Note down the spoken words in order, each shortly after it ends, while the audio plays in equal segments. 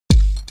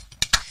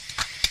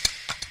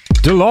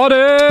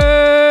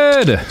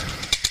Dilaudid!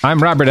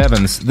 I'm Robert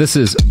Evans. This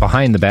is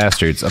Behind the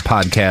Bastards, a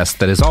podcast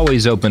that is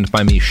always opened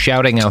by me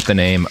shouting out the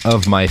name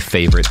of my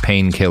favorite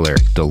painkiller,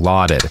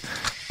 Dilaudid.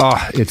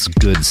 Oh, it's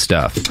good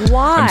stuff.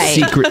 Why?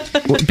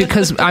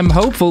 Because I'm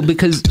hopeful,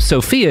 because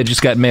Sofiya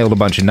just got mailed a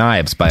bunch of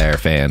knives by our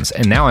fans,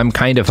 and now I'm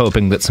kind of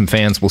hoping that some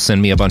fans will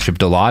send me a bunch of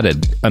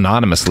Dilaudid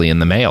anonymously in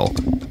the mail.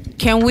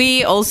 Can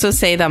we also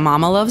say that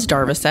Mama loves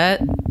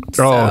Darvocet?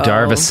 Oh,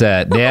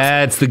 Darvocet.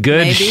 Yeah, it's the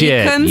good maybe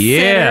shit.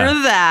 Consider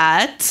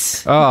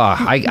that. Oh,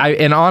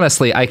 and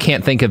honestly, I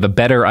can't think of a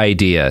better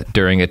idea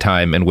during a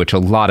time in which a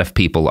lot of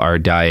people are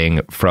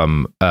dying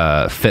from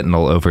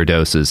fentanyl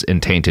overdoses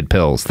and tainted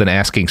pills than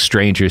asking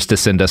strangers to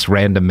send us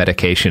random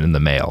medication in the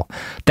mail.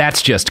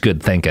 That's just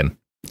good thinking.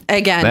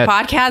 Again,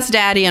 podcast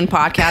daddy and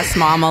podcast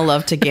mama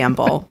love to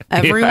gamble.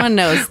 Everyone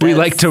knows this. We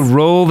like to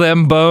roll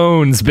them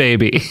bones,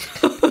 baby.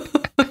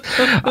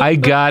 I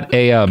got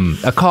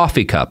a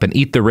coffee cup, an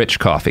Eat the Rich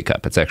coffee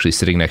cup. It's actually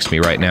sitting next to me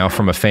right now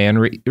from a fan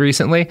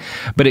recently.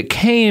 But it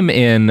came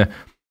in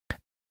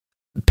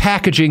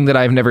packaging that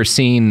I've never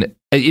seen.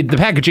 The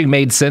packaging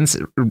made sense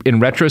in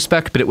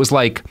retrospect, but it was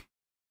like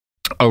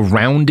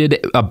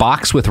a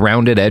box with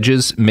rounded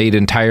edges made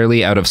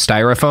entirely out of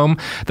styrofoam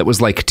that was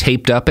like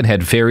taped up and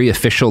had very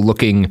official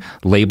looking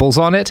labels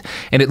on it.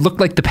 And it looked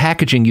like the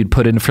packaging you'd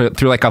put in through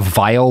like a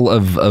vial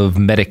of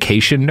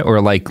medication or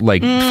like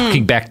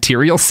fucking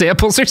bacterial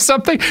samples or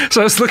something.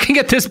 So I was looking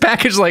at this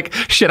package like,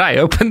 should I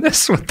open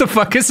this? What the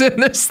fuck is in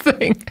this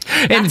thing?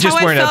 And That's it just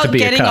how weren't I out to felt be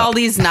getting a cup. all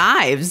these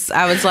knives.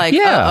 I was like,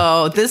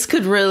 Yeah. this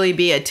could really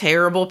be a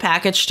terrible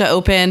package to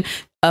open.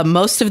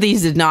 Most of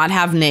these did not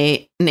have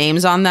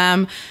names on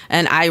them.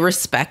 And I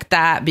respect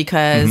that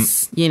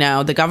because, you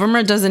know, the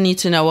government doesn't need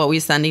to know what we're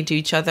sending to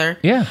each other.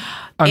 Yeah.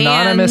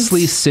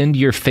 Anonymously send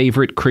your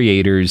favorite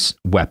creators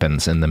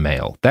weapons in the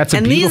mail. That's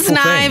a beautiful thing.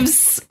 And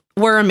these knives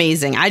were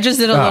amazing. I just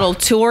did a little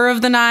tour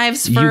of the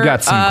knives for, you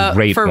got some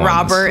great for ones.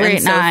 Robert Great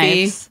and Sophie.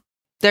 knives.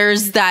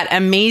 There's that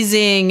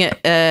amazing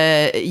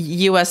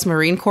U.S.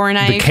 Marine Corps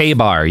knife. The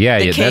K-bar. Yeah,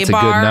 The that's a good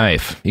K-bar.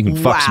 knife. You can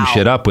fuck some Wow.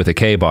 shit up with a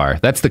K-bar.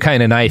 That's the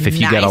kind of knife if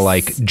you gotta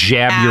like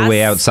jab your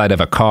way outside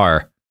of a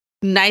car.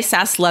 Nice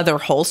ass leather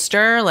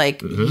holster.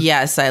 Like,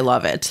 yes, I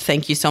love it.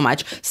 Thank you so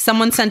much.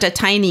 Someone sent a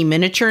tiny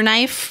miniature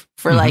knife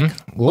for like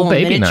Little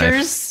baby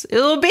miniatures. A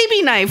little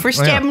baby knife for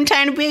stabbing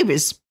tiny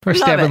babies. For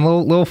Love stabbing it.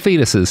 little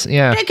fetuses.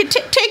 Yeah.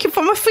 Take it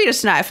from a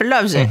fetus knife. I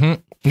loves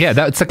it. Yeah,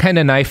 that's the kind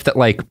of knife that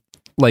like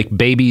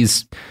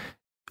babies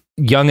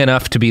young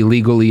enough to be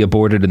legally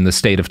aborted in the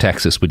state of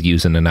Texas would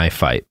use in a knife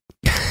fight.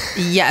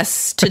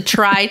 Yes, to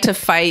try to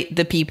fight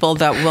the people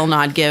that will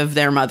not give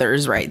their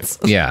mothers rights.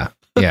 Yeah.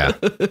 Yeah.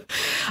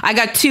 I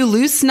got 2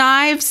 loose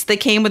knives. They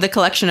came with a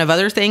collection of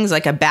other things,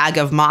 like a bag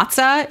of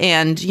matzah,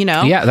 and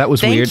Yeah, that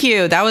was weird. Thank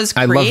you. That was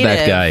I creative. love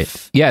that guy.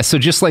 Yeah, so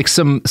just like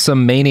some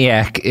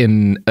maniac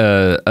in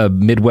a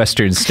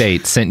Midwestern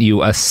state sent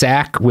you a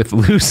sack with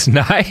loose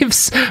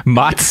knives,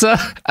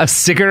 matzah, a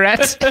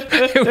cigarette.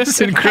 It was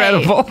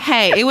incredible.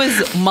 Hey, it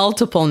was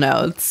multiple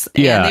notes.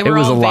 Yeah, and they it were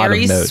was all a lot of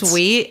very notes.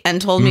 sweet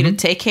and told me to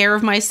take care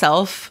of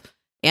myself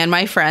and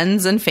my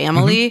friends and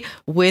family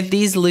with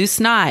these loose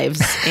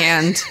knives.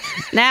 And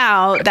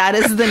now that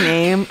is the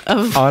name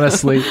of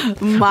Honestly,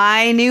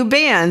 my new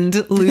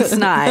band, Loose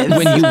Knives.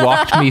 when you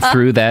walked me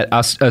through that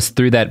us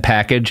through that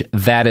package,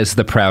 that is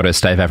the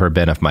proudest I've ever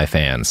been of my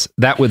fans.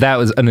 That was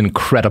an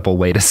incredible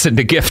way to send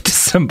a gift to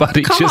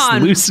somebody. Come Just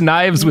on. loose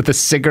knives with a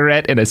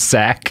cigarette in a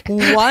sack.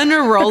 1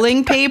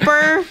 rolling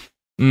paper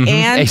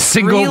and A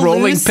single 3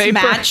 rolling loose paper?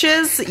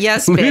 matches.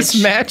 Yes, Loose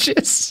bitch.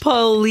 matches.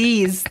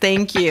 Please,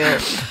 thank you.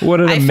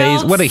 What an I amazing,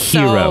 felt what a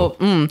hero.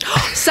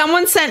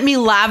 Someone sent me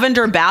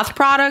lavender bath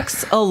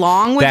products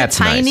along with That's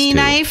a tiny nice, too.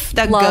 knife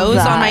that Love goes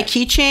that. on my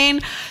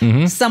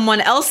keychain. Someone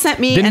else sent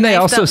me Didn't a they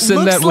knife also that send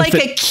looks that with like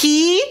the- a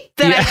key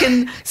that I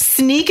can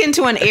sneak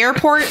into an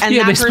airport, and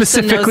Yeah, that they person knows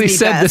specifically me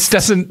said best.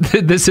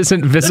 this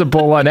isn't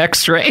visible on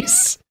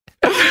X-rays.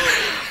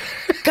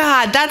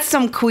 God, that's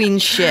some queen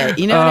shit.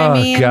 You know what I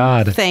mean?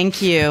 God.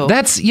 Thank you.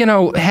 That's,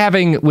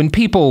 having when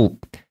people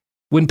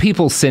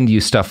send you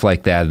stuff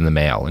like that in the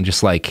mail and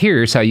just like,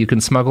 here's how you can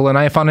smuggle a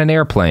knife on an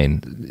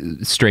airplane,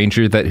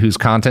 stranger whose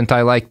content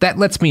I like, that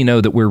lets me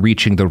know that we're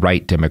reaching the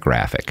right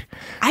demographic.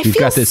 I We've feel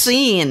got this-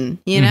 seen,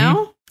 you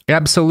know?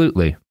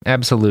 Absolutely.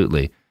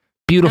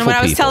 Beautiful And when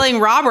I was people. telling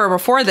Robert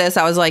before this,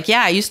 I was like,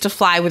 yeah, I used to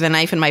fly with a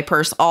knife in my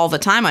purse all the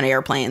time on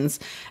airplanes.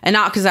 And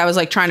not because I was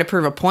like trying to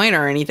prove a point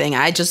or anything.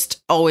 I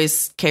just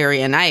always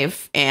carry a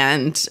knife,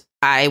 and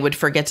I would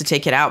forget to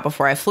take it out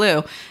before I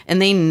flew. And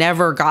they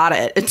never got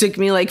it. It took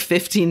me like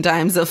 15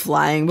 times of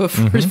flying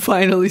before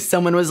finally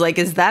someone was like,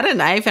 is that a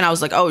knife? And I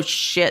was like, oh,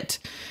 shit.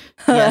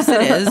 Yes,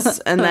 it is.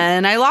 And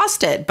then I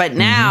lost it. But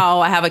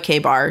now I have a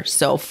K-bar,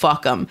 so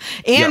fuck them.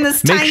 And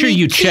this Make tiny sure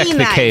you key check the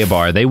knife.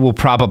 K-bar. They will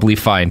probably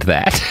find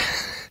that.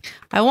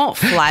 I won't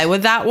fly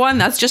with that one.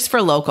 That's just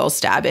for local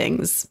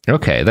stabbings.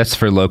 Okay, that's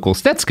for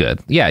locals. That's good.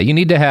 Yeah, you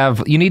need to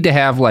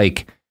have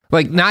like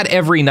not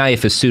every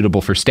knife is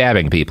suitable for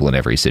stabbing people in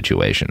every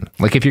situation.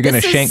 Like if you're going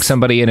to shank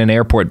somebody in an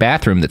airport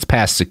bathroom that's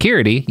past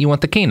security, you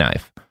want the key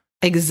knife.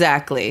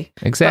 Exactly.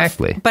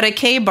 But a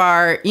K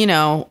bar, you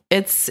know,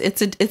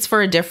 it's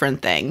for a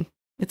different thing.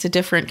 It's a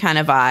different kind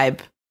of vibe.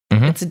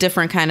 Mm-hmm. It's a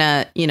different kind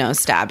of, you know,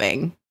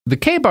 stabbing. The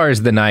K bar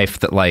is the knife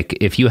that, like,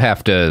 if you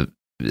have to,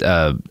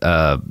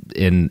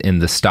 in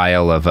the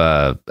style of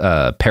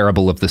a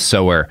Parable of the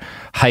Sower,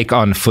 hike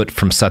on foot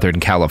from Southern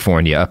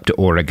California up to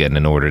Oregon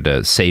in order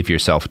to save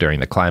yourself during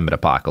the climate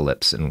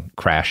apocalypse and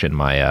crash in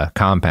my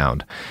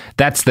compound.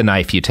 That's the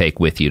knife you take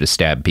with you to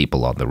stab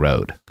people on the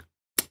road.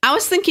 I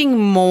was thinking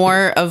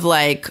more of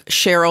like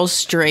Cheryl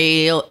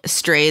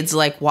Strayed's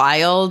like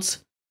Wild.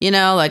 You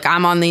know, like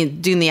I'm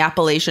doing the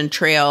Appalachian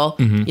Trail.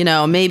 Mm-hmm. You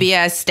know, maybe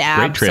I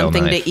stab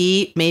something to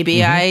eat.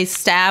 Maybe I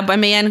stab a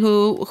man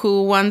who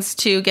wants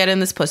to get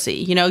in this pussy.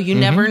 You know, you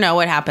never know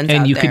what happens.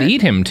 And out you there. Could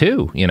eat him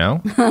too. You know,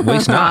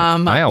 waste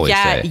not. I always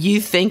say. You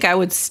think I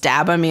would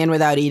stab a man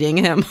without eating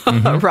him,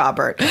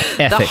 Robert?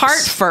 Ethics. The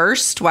heart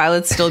first, while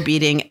it's still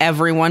beating.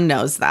 Everyone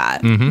knows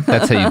that. Mm-hmm.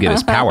 That's how you get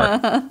his power.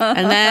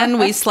 And then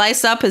we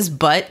slice up his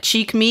butt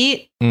cheek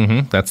meat.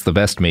 Mm-hmm. That's the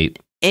best meat.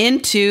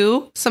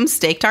 Into some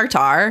steak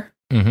tartare.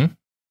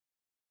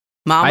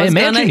 Mm-hmm. I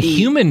imagine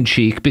human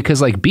cheek, because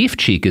like beef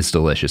cheek is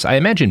delicious. I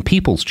imagine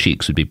people's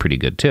cheeks would be pretty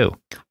good too.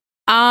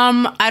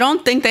 I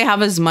don't think they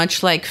have as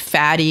much like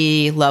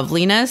fatty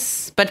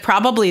loveliness, but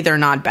probably they're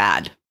not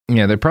bad.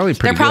 Yeah, they're probably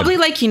pretty good. They're probably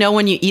like, you know,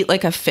 when you eat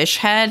like a fish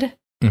head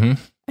and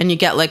you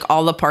get like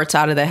all the parts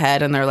out of the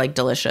head and they're like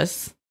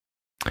delicious.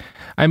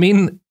 I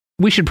mean,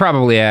 we should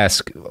probably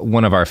ask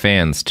one of our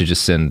fans to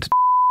just send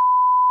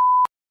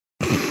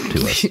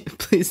to us.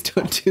 Please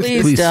don't do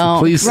this. Please don't.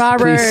 Please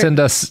Robert. Please send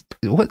us.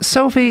 What,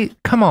 Sophie?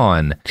 Come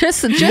on. You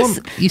said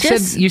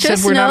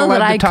we're not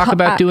allowed to talk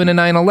about doing a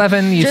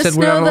 9/11. You said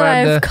we're not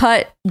allowed to. I've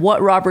cut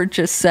what Robert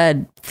just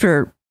said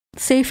for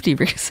safety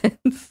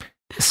reasons.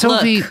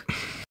 Sophie, look,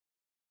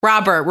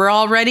 Robert, we're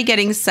already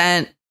getting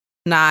sent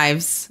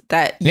knives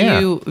that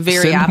you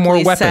very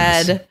aptly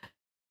said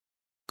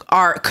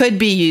could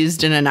be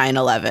used in a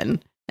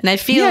 9/11. And I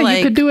feel like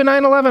you could do a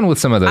 9/11 with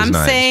some of those knives.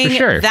 I'm saying for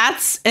sure.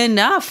 That's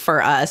enough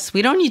for us.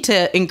 We don't need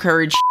to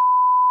encourage.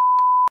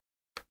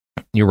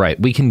 You're right.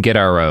 We can get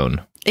our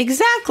own.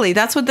 Exactly.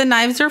 That's what the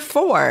knives are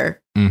for.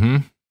 Mm-hmm.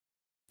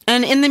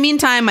 And in the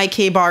meantime, my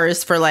K-bar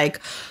is for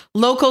like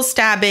local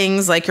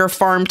stabbings, like your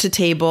farm to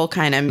table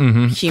kind of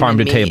human farm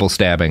to meat. table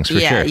stabbings for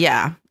sure.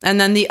 Yeah.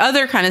 And then the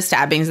other kind of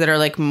stabbings that are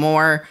like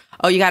more,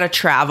 you got to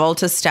travel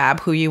to stab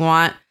who you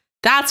want.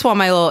 That's what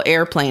my little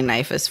airplane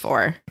knife is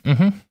for.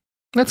 Mm-hmm.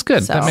 That's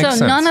good. That makes sense.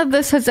 So none of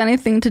this has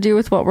anything to do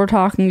with what we're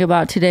talking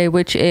about today,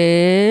 which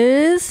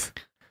is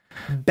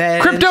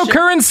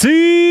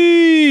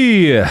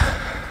cryptocurrency.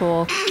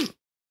 Cool.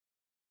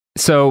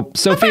 So,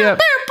 Sophia,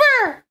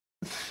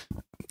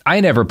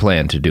 I never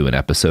planned to do an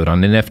episode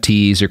on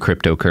NFTs or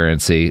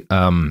cryptocurrency.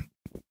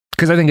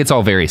 Because I think it's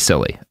all very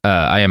silly.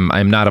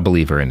 I'm not a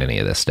believer in any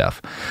of this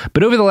stuff.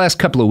 But over the last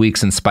couple of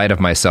weeks, in spite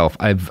of myself,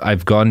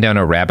 I've gone down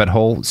a rabbit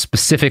hole,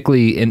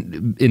 specifically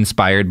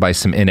inspired by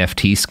some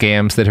NFT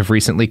scams that have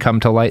recently come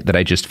to light that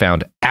I just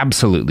found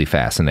absolutely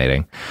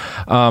fascinating.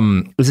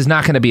 This is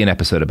not going to be an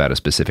episode about a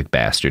specific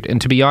bastard.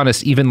 And to be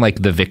honest, even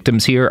like the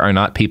victims here are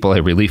not people I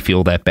really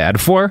feel that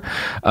bad for,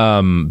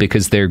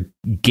 because they're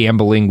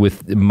gambling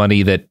with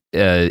money that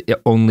it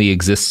only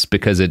exists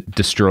because it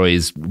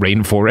destroys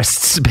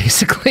rainforests,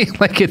 basically.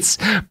 Like it's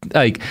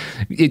like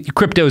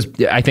crypto's,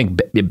 I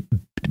think,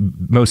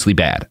 mostly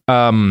bad.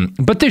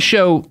 But this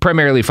show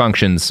primarily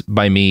functions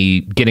by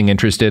me getting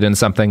interested in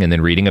something and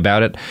then reading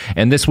about it.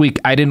 And this week,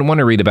 I didn't want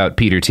to read about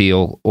Peter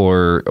Thiel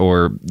or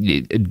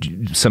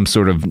some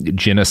sort of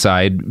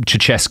genocide,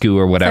 Ceausescu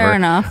or whatever. Fair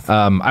enough.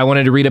 I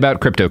wanted to read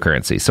about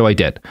cryptocurrency, so I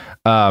did.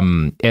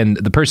 And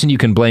the person you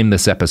can blame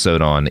this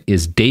episode on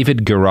is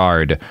David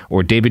Gerard,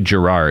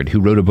 who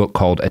wrote a book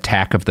called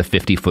Attack of the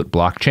 50-Foot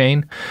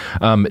Blockchain.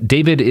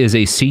 David is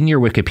a senior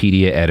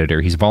Wikipedia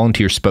editor. He's a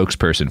volunteer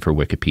spokesperson for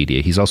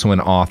Wikipedia. He's also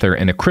an author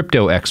and a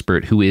crypto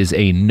expert who is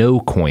a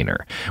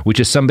no-coiner, which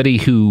is somebody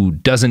who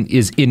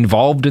is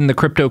involved in the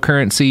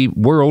cryptocurrency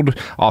world,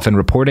 often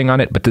reporting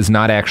on it, but does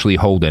not actually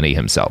hold any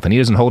himself. And he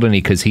doesn't hold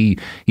any because he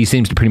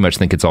seems to pretty much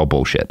think it's all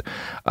bullshit.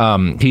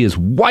 He is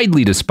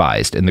widely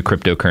despised in the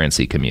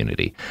cryptocurrency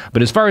community.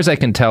 But as far as I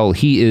can tell,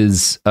 he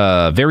is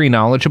very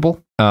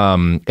knowledgeable,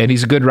 and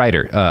he's a good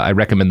writer. I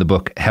recommend the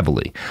book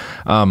heavily.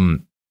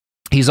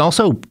 He's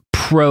also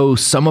pro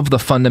some of the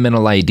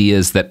fundamental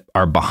ideas that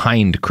are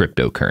behind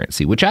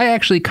cryptocurrency, which I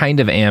actually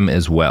kind of am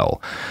as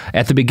well.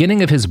 At the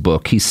beginning of his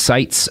book, he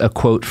cites a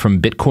quote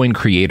from Bitcoin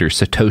creator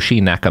Satoshi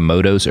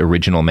Nakamoto's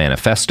original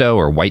manifesto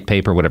or white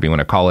paper, whatever you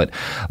want to call it,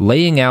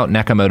 laying out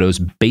Nakamoto's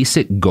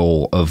basic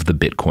goal of the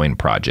Bitcoin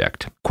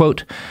project.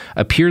 Quote,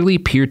 a purely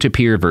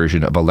peer-to-peer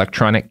version of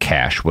electronic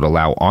cash would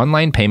allow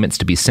online payments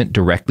to be sent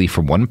directly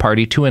from one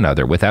party to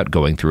another without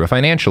going through a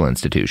financial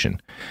institution.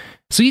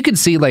 So you can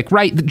see, like,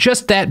 right,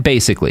 just that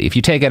basically, if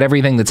you take out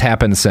everything that's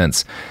happened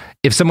since,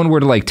 if someone were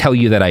to like tell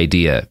you that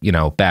idea, you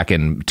know, back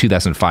in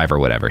 2005 or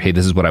whatever, hey,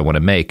 this is what I want to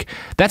make,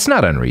 that's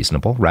not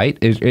unreasonable, right?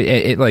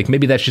 It like,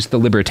 maybe that's just the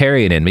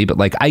libertarian in me, but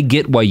like, I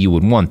get why you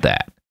would want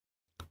that.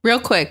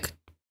 Real quick,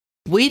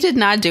 We did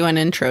not do an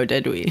intro,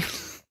 did we?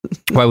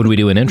 Why would we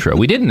do an intro?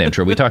 We did an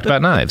intro. We talked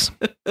about knives.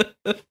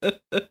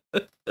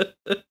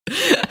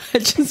 I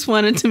just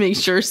wanted to make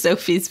sure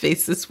Sophie's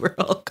faces were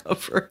all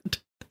covered.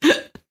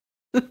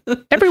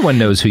 Everyone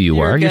knows who you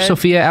are. Good. You're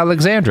Sofiya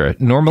Alexandra.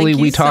 Normally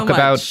we talk so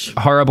about much.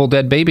 horrible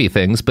dead baby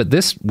things, but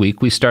this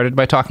week we started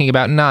by talking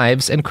about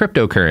knives and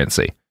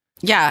cryptocurrency.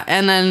 Yeah,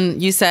 and then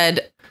you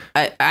said,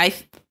 I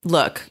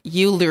look,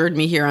 you lured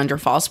me here under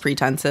false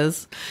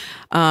pretenses.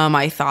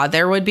 I thought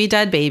there would be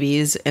dead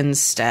babies.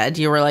 Instead,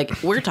 you were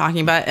like, we're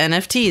talking about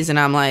NFTs. And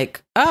I'm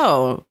like,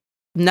 oh,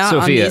 not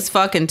on Sofiya, these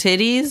fucking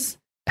titties.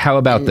 How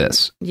about And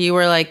this? You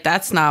were like,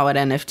 that's not what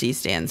NFT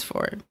stands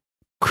for.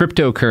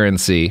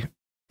 Cryptocurrency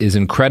is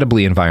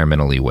incredibly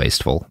environmentally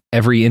wasteful.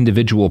 Every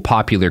individual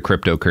popular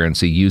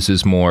cryptocurrency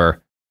uses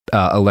more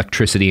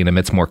electricity and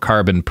emits more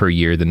carbon per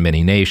year than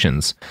many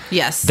nations.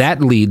 Yes. That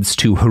leads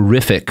to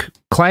horrific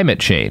climate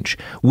change,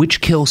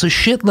 which kills a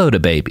shitload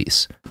of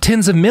babies.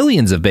 Tens of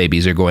millions of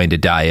babies are going to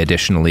die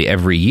additionally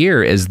every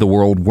year as the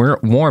world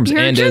warms You're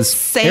and just as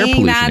saying air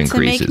pollution that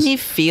increases. to make me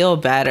feel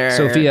better.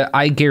 Sofiya,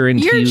 I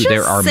guarantee You're you just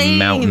there are saying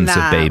mountains of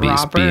that,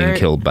 babies being Robert.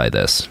 killed by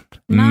this.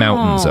 No,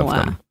 Mountains of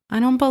them. I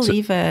don't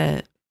believe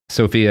it.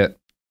 Sofiya,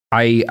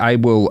 I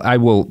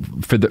will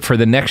for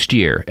the next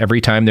year,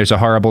 every time there's a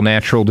horrible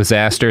natural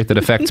disaster that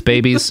affects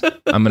babies,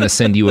 I'm going to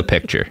send you a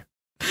picture.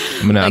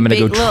 I'm going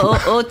to go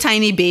little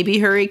tiny baby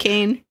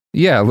hurricane.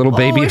 yeah, little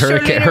baby it's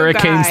your little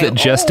hurricanes guy. that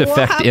just Oh, what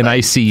affect happened?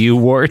 NICU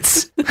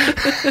wards.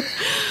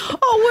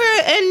 Oh,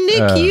 we're in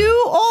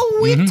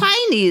NICU. We're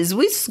tinies.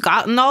 We've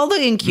gotten all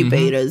the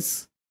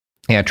incubators.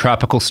 Yeah,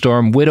 tropical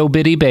storm Widow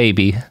Bitty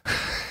Baby.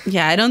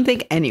 Yeah, I don't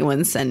think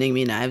anyone's sending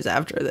me knives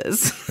after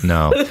this.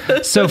 No.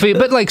 Sophie,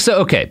 but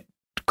okay.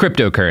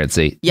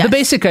 Cryptocurrency. Yes. The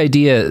basic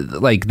idea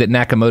like that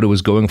Nakamoto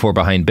was going for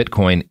behind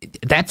Bitcoin,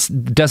 that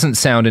doesn't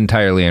sound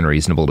entirely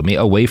unreasonable to me.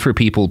 A way for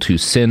people to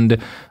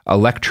send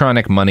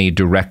electronic money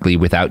directly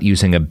without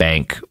using a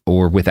bank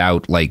or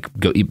without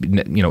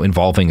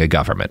involving a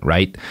government,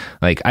 right?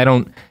 Like I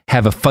don't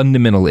have a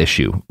fundamental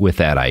issue with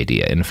that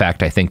idea. In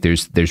fact, I think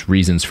there's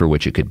reasons for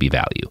which it could be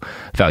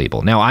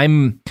valuable. Now,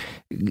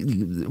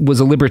 was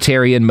a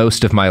libertarian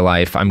most of my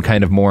life. I'm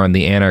kind of more on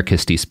the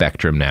anarchisty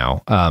spectrum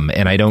now.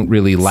 And I don't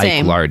really like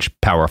Same. large,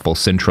 powerful,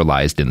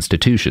 centralized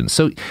institutions.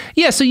 So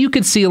you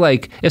could see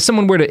like if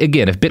someone were to,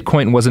 again, if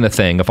Bitcoin wasn't a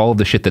thing, if all of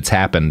the shit that's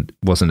happened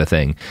wasn't a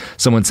thing,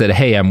 someone said,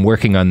 hey, I'm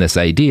working on this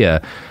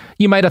idea.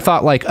 You might have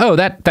thought like, oh,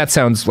 that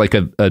sounds like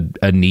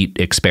a neat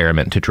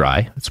experiment to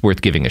try. It's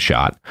worth giving a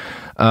shot.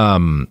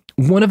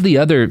 One of the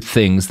other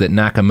things that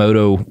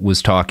Nakamoto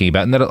was talking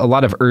about, and that a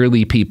lot of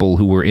early people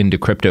who were into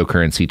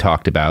cryptocurrency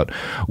talked about,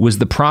 was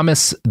the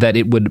promise that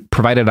it would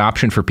provide an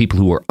option for people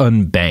who are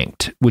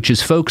unbanked, which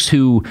is folks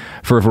who,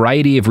 for a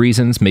variety of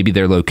reasons, maybe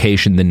their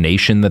location, the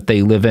nation that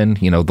they live in,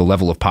 the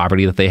level of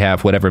poverty that they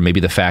have, whatever,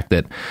 maybe the fact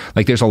that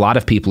like there's a lot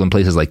of people in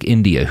places like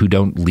India who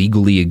don't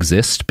legally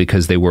exist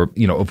because they were,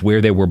 of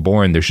where they were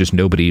born, there's just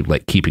nobody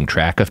like keeping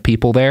track of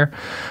people there.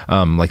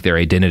 Like their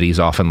identity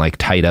is often like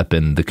tied up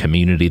in the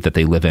community that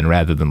they live in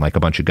rather than like a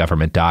bunch of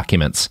government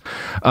documents.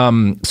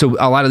 So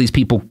a lot of these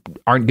people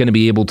aren't going to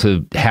be able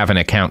to have an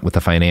account with a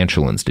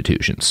financial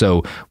institution.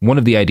 So one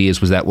of the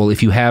ideas was that, well,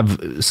 if you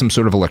have some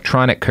sort of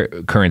electronic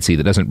currency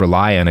that doesn't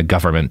rely on a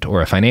government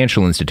or a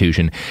financial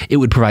institution, it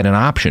would provide an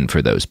option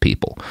for those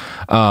people.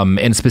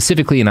 And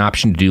specifically an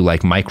option to do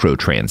like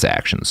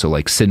microtransactions. So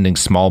like sending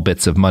small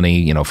bits of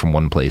money, from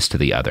one place to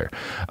the other.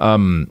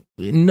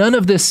 None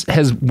of this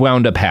has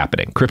wound up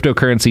happening.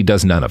 Cryptocurrency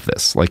does none of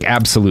this. Like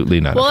absolutely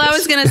none of this. Well, I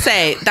was going to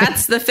say,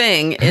 that's the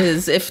thing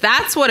is if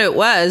that's what it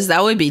was,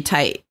 that would be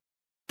tight.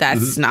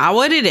 That's not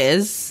what it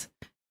is.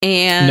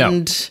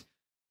 And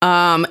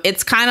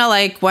it's kind of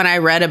like when I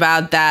read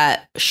about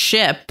that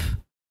ship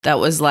that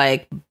was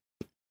like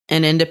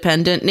an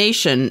independent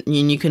nation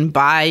and you can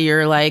buy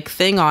your like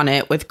thing on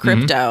it with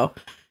crypto.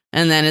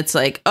 And then it's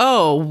like,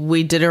 oh,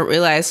 we didn't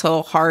realize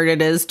how hard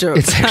it is to.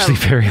 It's actually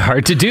very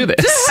hard to do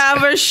this. To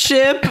have a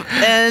ship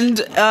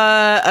and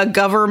a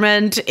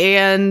government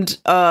and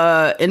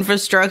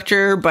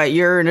infrastructure, but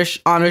you're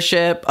on a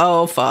ship.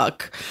 Oh,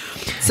 fuck.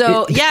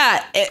 So,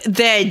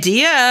 the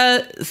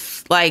idea,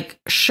 like,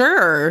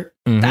 sure,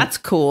 that's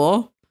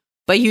cool.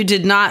 But you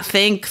did not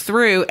think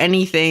through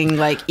anything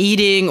like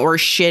eating or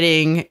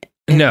shitting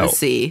in the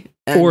sea.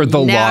 Or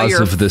the now laws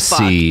you're of the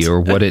sea,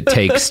 or what it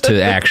takes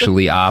to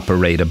actually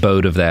operate a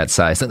boat of that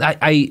size. And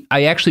I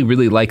actually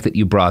really like that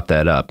you brought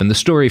that up. And the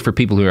story, for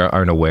people who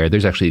aren't aware,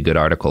 there's actually a good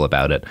article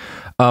about it.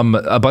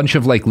 A bunch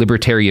of like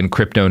libertarian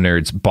crypto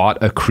nerds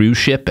bought a cruise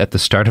ship at the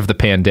start of the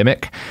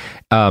pandemic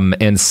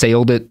and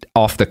sailed it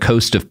off the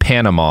coast of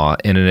Panama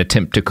in an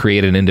attempt to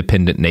create an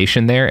independent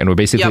nation there. And we're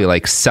basically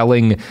like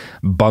selling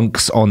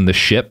bunks on the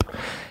ship.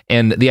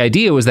 And the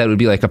idea was that it would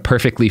be like a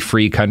perfectly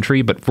free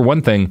country. But for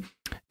one thing,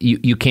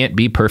 you can't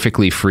be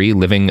perfectly free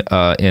living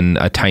in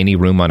a tiny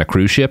room on a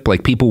cruise ship.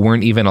 Like, people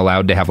weren't even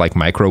allowed to have like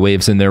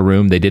microwaves in their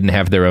room. They didn't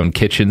have their own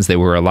kitchens. They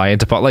were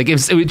reliant upon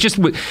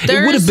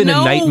it would have been a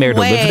nightmare to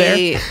live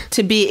there.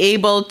 To be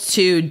able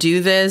to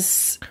do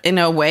this in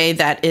a way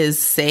that is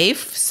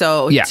safe.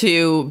 So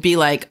to be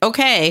like,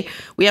 okay,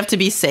 we have to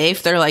be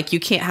safe. They're like, you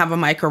can't have a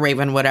microwave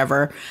and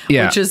whatever,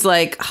 which is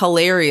like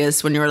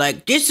hilarious when you're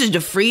like, this is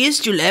the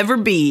freest you'll ever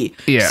be.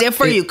 Except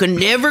for you can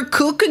never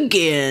cook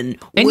again.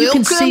 And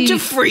welcome to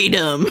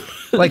freedom.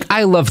 Like,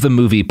 I love the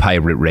movie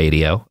Pirate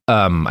Radio.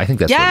 I think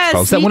that's what it's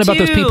called. Is that one about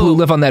those people who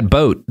live on that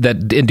boat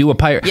and do a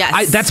pirate?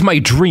 Yes. That's my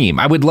dream.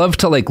 I would love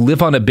to like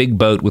live on a big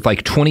boat with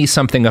like 20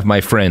 something of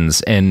my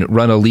friends and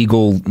run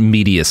illegal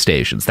media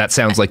stations. That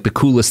sounds like the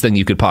coolest thing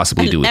you could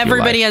possibly do with your life.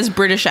 Everybody has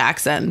British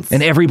accents.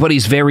 And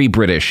everybody's very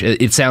British.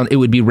 It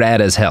would be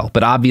rad as hell.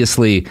 But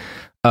obviously,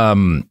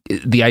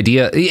 the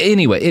idea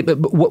anyway,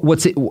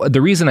 the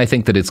reason I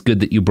think that it's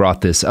good that you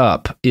brought this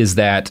up is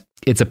that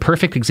it's a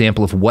perfect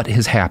example of what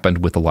has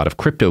happened with a lot of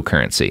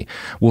cryptocurrency.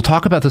 We'll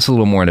talk about this a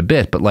little more in a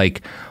bit, but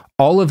like,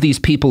 all of these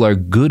people are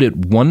good at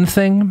one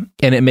thing,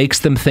 and it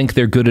makes them think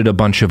they're good at a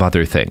bunch of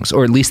other things,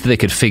 or at least they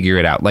could figure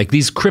it out. Like,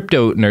 these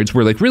crypto nerds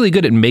were like really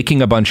good at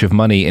making a bunch of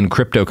money in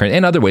cryptocurrency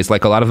and other ways.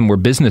 Like, a lot of them were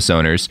business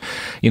owners.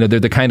 You know, they're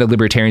the kind of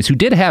libertarians who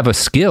did have a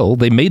skill.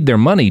 They made their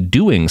money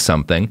doing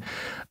something.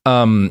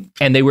 And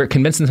they were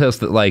convinced themselves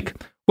that like,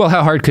 well,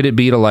 how hard could it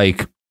be to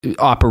like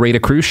operate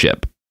a cruise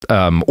ship?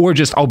 Or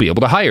just I'll be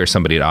able to hire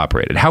somebody to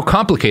operate it. How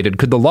complicated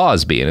could the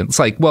laws be? And it's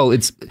like, well,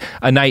 it's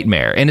a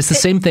nightmare. And it's the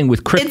same thing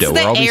with crypto,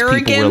 where all these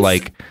people were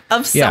like,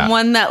 of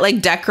someone that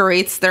like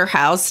decorates their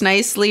house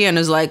nicely and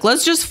is like,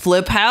 let's just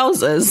flip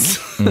houses.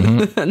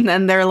 Mm-hmm. And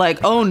then they're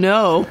like, oh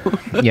no.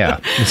 Yeah.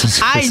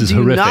 I do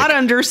horrific. not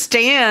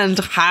understand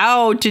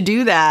how to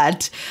do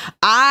that.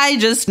 I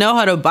just know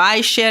how to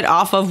buy shit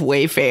off of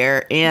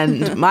Wayfair,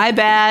 and my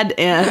bad.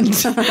 And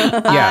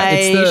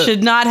I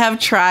should not have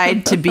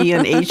tried to be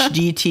an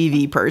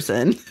HGTV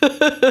person.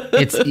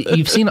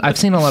 I've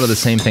seen a lot of the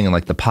same thing in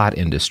like the pot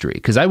industry,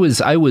 because I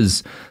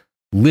was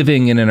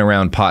living in and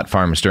around pot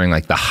farms during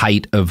like the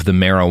height of the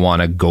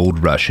marijuana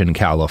gold rush in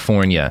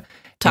California.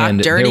 Talk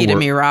dirty to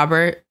me,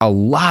 Robert. A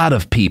lot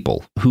of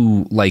people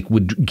who like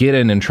would get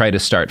in and try to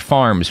start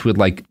farms who had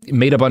like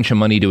made a bunch of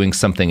money doing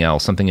something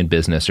else, something in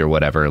business or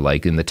whatever,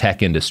 like in the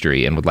tech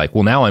industry, and would like,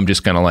 well, now I'm going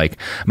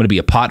to be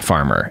a pot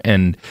farmer,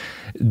 and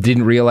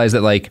didn't realize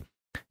that like,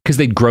 because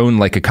they'd grown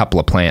like a couple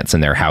of plants in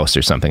their house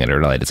or something, and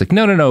it's like,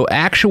 no.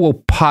 Actual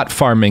pot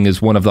farming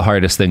is one of the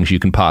hardest things you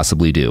can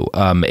possibly do.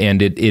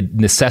 And it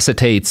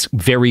necessitates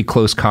very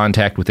close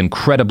contact with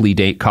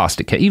incredibly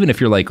caustic. Even if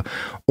you're like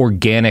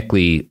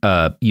organically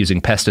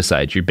using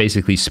pesticides, you're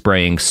basically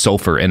spraying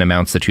sulfur in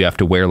amounts that you have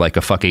to wear like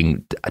a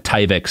fucking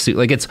Tyvek suit.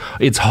 Like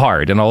it's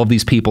hard. And all of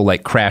these people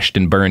like crashed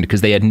and burned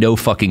because they had no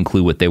fucking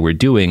clue what they were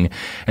doing,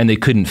 and they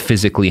couldn't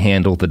physically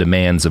handle the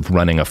demands of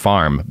running a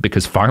farm,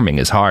 because farming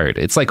is hard.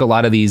 It's like a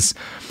lot of these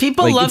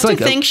people like, love to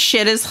think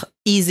shit is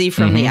easy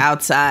from the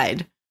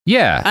outside.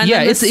 Yeah. And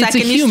it's a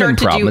human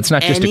problem. It's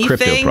not just a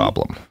crypto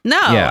problem. No,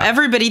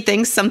 everybody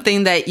thinks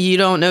something that you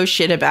don't know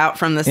shit about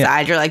from the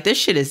side. You're like, this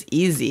shit is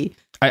easy.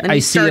 I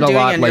see it a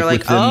lot. Like, you're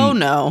like, oh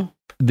no.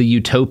 The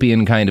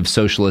utopian kind of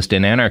socialist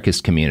and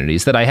anarchist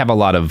communities that I have a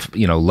lot of,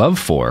 love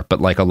for,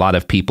 but like a lot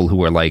of people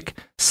who are like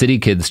city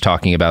kids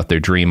talking about their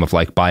dream of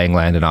like buying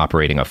land and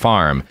operating a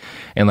farm.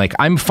 And like,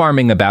 I'm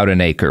farming about an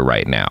acre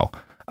right now.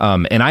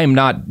 And I am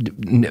not,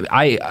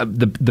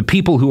 the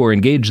people who are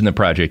engaged in the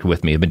project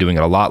with me have been doing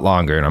it a lot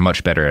longer and are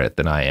much better at it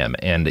than I am.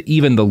 And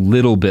even the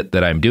little bit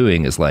that I'm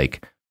doing is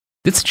like,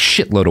 it's a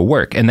shitload of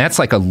work. And that's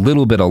like a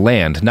little bit of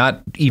land,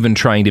 not even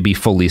trying to be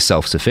fully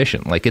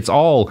self-sufficient. Like it's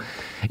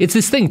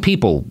this thing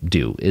people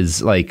do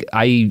is like,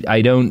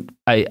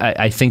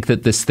 I think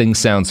that this thing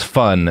sounds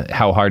fun.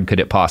 How hard could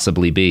it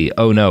possibly be?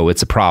 Oh no,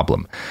 it's a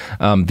problem.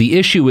 The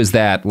issue is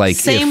that like,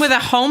 same with a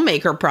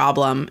homemaker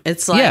problem.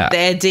 It's like the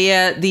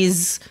idea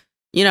these,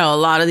 a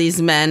lot of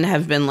these men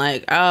have been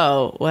like,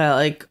 oh, well,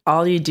 like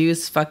all you do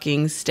is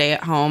fucking stay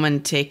at home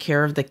and take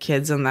care of the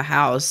kids in the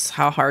house.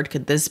 How hard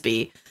could this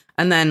be?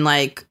 And then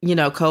like,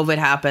 COVID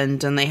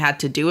happened and they had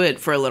to do it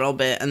for a little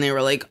bit. And they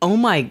were like, oh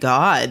my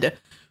God,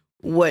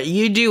 what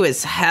you do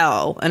is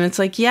hell. And it's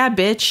like, yeah,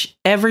 bitch,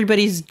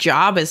 everybody's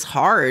job is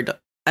hard.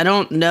 I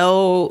don't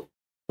know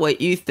what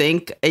you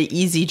think an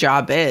easy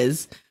job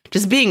is.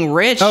 Just being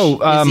rich. Oh,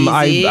 is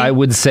easy. I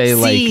would say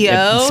like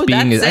CEO,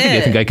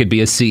 I think I could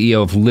be a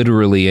CEO of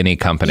literally any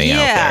company out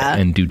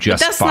there and do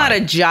just that's fine. Not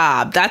a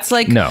job. That's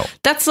like no.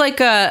 That's like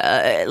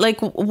like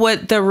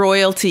what the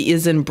royalty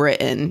is in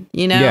Britain.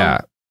 Yeah,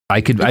 I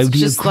would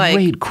be a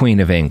great Queen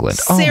of England.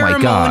 Oh my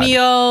God.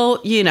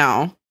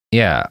 Ceremonial.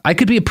 Yeah, I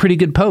could be a pretty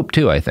good Pope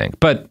too, I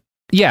think. But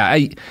yeah,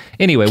 we're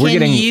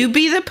getting. Can you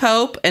be the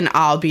Pope and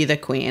I'll be the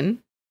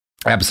Queen?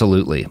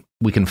 Absolutely.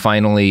 We can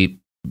finally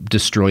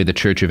destroy the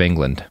Church of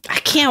England. I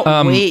can't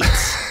wait.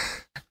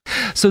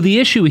 So the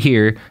issue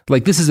here,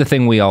 like this is a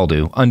thing we all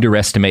do,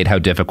 underestimate how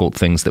difficult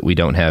things that we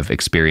don't have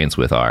experience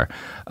with are.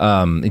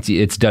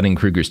 It's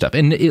Dunning-Kruger stuff.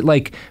 And it,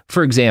 like,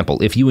 for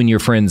example, if you and your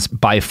friends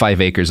buy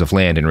 5 acres of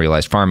land and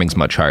realize farming's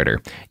much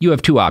harder, you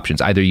have 2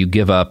 options. Either you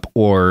give up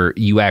or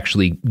you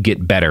actually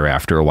get better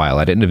after a while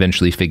at it and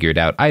eventually figure it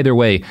out. Either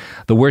way,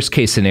 the worst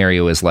case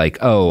scenario is like,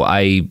 oh,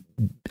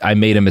 I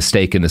made a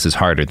mistake and this is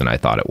harder than I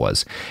thought it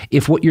was.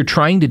 If what you're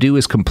trying to do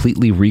is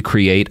completely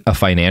recreate a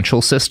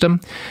financial system,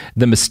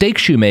 the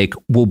mistakes you make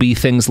will be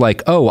things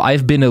like, oh,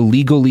 I've been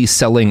illegally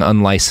selling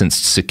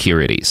unlicensed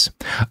securities.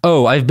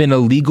 Oh, I've been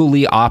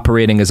illegally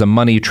operating as a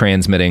money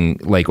transmitting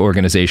like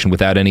organization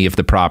without any of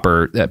the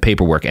proper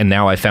paperwork. And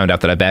now I found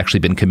out that I've actually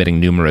been committing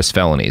numerous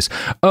felonies.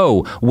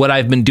 Oh, what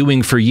I've been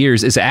doing for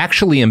years is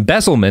actually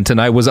embezzlement and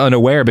I was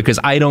unaware because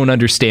I don't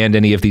understand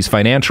any of these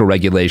financial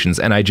regulations.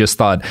 And I just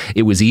thought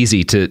it was easy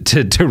to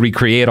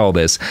recreate all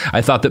this.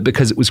 I thought that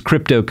because it was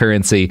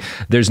cryptocurrency,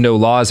 there's no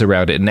laws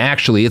around it. And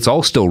actually, it's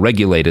all still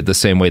regulated the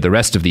same way the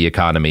rest of the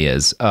economy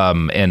is.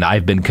 And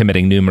I've been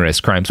committing numerous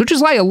crimes, which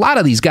is why a lot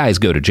of these guys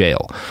go to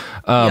jail.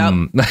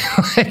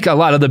 Like a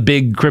lot of the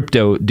big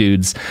crypto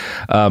dudes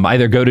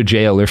either go to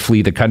jail or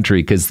flee the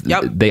country because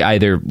they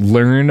either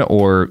learn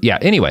or... Yeah,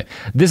 anyway,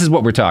 this is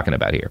what we're talking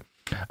about here.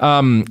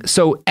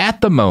 So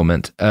at the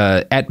moment,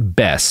 at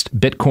best,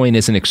 Bitcoin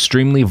is an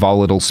extremely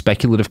volatile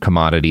speculative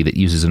commodity that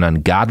uses an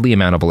ungodly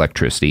amount of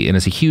electricity and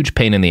is a huge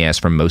pain in the ass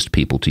for most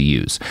people to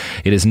use.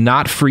 It has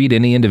not freed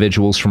any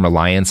individuals from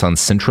reliance on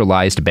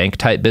centralized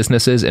bank-type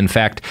businesses. In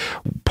fact,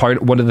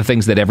 one of the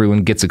things that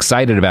everyone gets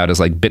excited about is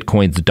like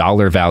Bitcoin's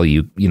dollar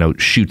value,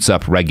 shoots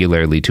up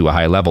regularly to a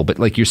high level. But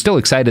like you're still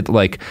excited that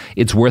like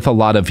it's worth a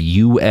lot of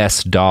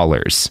US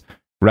dollars.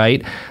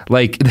 Right?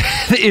 Like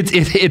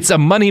it's a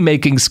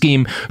money-making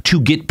scheme to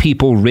get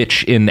people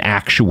rich in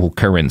actual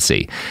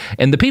currency.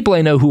 And the people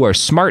I know who are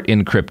smart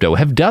in crypto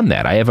have done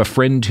that. I have a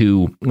friend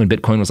who, when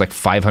Bitcoin was like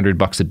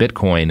 $500 a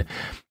Bitcoin,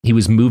 he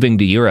was moving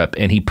to Europe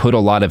and he put a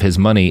lot of his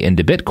money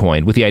into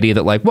Bitcoin with the idea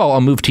that like, well, I'll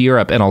move to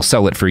Europe and I'll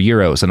sell it for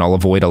euros and I'll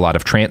avoid a lot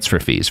of transfer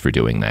fees for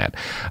doing that.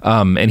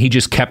 And he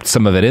just kept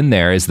some of it in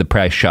there as the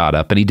price shot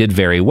up and he did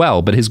very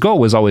well. But his goal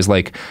was always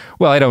like,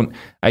 well,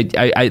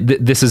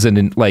 this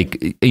isn't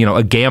like,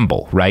 a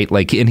gamble, right?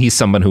 Like, and he's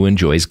someone who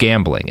enjoys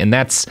gambling and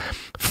that's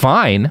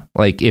fine.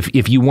 Like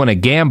if you want to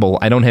gamble,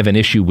 I don't have an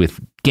issue with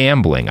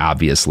gambling,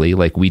 obviously.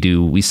 Like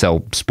we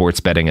sell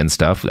sports betting and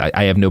stuff.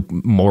 I have no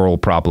moral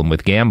problem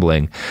with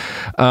gambling.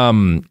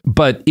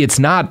 But it's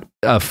not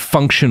a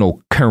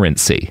functional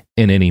currency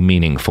in any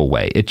meaningful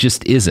way. It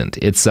just isn't.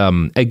 It's,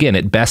 again,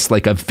 at best,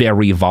 like a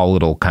very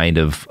volatile kind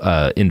of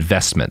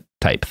investment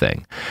type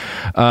thing.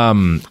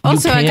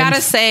 Also, I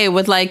gotta say,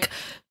 with like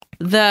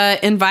the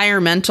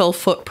environmental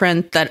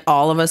footprint that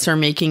all of us are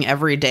making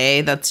every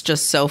day, that's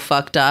just so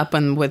fucked up.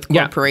 And with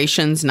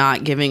corporations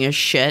not giving a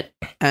shit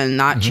and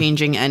not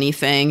changing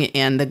anything,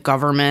 and the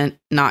government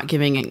not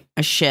giving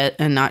a shit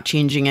and not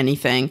changing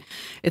anything.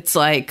 It's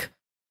like,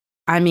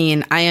 I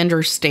mean, I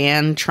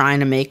understand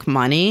trying to make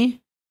money,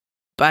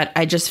 but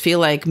I just feel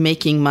like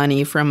making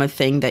money from a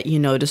thing that,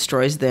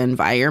 destroys the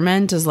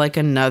environment is like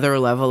another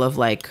level of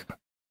like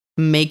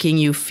making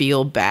you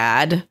feel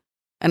bad.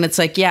 And it's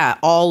like, yeah,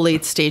 all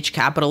late stage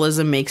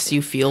capitalism makes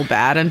you feel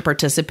bad and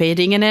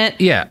participating in it.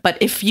 Yeah. But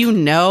if you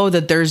know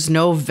that there's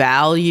no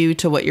value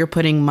to what you're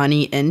putting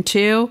money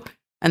into,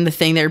 and the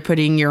thing they're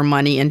putting your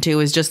money into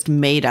is just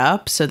made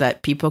up so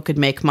that people could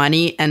make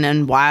money, and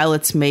then while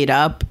it's made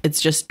up,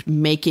 it's just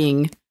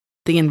making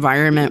the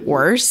environment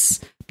worse,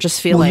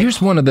 just feel like...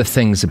 here's one of the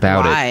things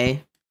about it.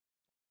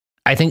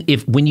 I think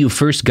when you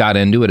first got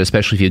into it,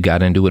 especially if you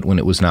got into it when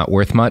it was not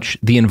worth much,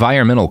 the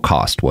environmental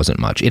cost wasn't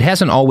much. It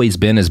hasn't always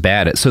been as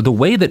bad. So the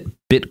way that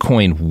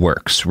Bitcoin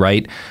works,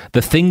 right?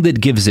 The thing that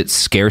gives it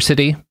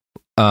scarcity,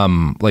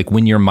 like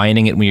when you're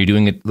mining it, when you're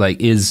doing it,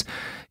 like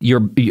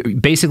you're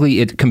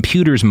basically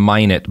computers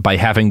mine it by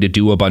having to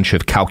do a bunch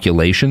of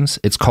calculations.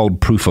 It's called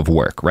proof of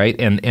work, right?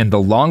 And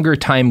the longer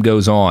time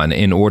goes on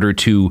in order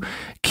to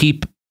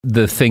keep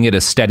the thing at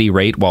a steady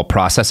rate while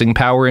processing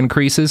power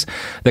increases,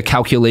 the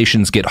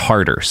calculations get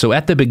harder. So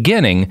at the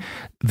beginning,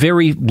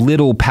 very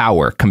little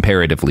power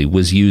comparatively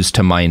was used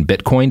to mine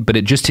Bitcoin, but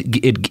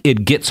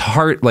it gets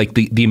hard. Like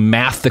the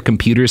math the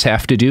computers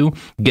have to do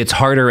gets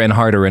harder and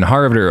harder and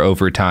harder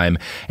over time,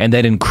 and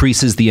that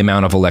increases the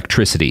amount of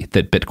electricity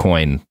that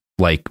Bitcoin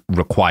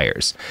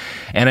requires.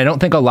 And I don't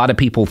think a lot of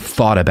people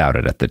thought about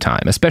it at the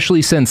time,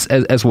 especially since,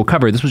 as we'll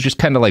cover, this was just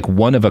kind of like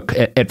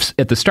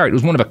at the start, it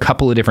was one of a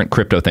couple of different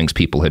crypto things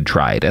people had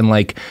tried. And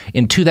like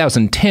in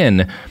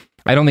 2010,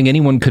 I don't think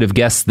anyone could have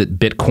guessed that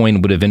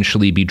Bitcoin would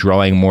eventually be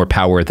drawing more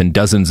power than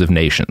dozens of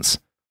nations.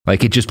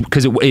 Like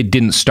because it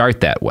didn't start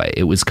that way.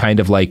 It was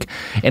kind of like,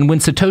 and when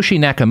Satoshi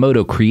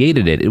Nakamoto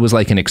created it, it was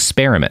like an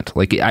experiment.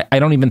 Like I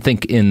don't even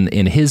think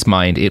in his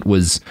mind it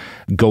was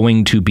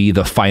going to be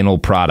the final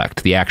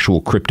product, the actual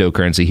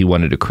cryptocurrency he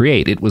wanted to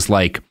create. It was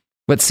like,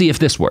 let's see if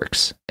this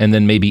works, and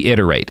then maybe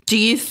iterate. Do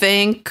you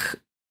think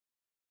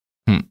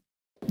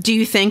Do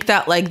you think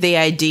that like the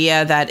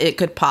idea that it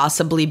could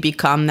possibly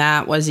become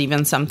that was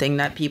even something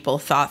that people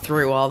thought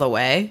through all the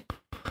way?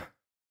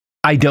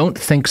 I don't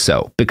think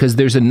so, because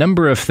there's a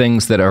number of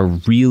things that are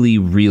really,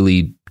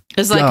 really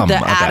it's like the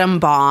atom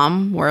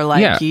bomb, where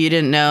like you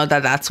didn't know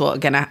that that's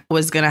what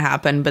was gonna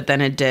happen, but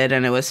then it did,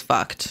 and it was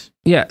fucked.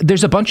 Yeah,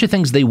 there's a bunch of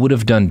things they would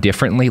have done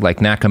differently, like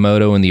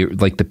Nakamoto and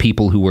the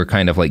people who were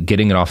kind of like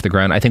getting it off the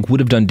ground, I think would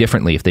have done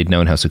differently if they'd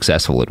known how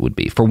successful it would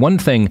be. For one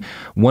thing,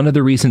 one of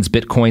the reasons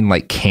Bitcoin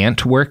like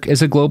can't work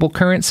as a global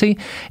currency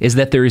is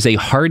that there is a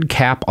hard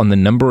cap on the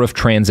number of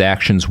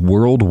transactions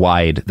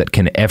worldwide that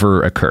can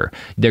ever occur.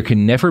 There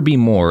can never be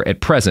more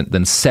at present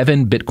than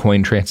 7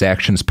 Bitcoin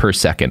transactions per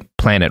second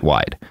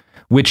planet-wide,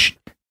 which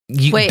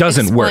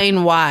doesn't work.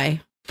 Explain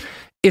why.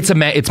 It's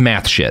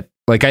math shit.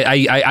 Like,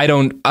 I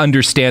don't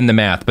understand the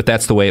math, but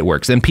that's the way it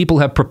works. And people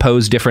have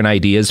proposed different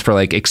ideas for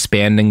like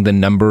expanding the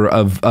number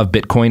of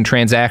Bitcoin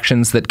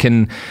transactions that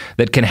can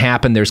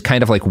happen. There's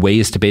kind of like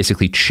ways to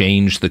basically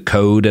change the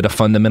code at a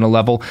fundamental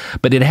level,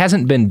 but it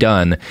hasn't been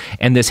done.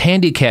 And this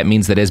handicap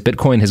means that as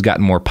Bitcoin has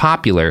gotten more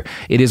popular,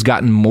 it has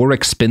gotten more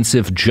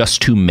expensive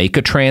just to make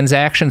a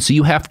transaction. So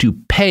you have to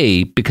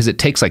pay, because it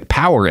takes like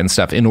power and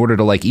stuff in order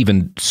to like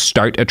even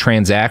start a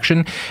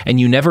transaction. And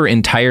you never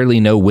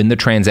entirely know when the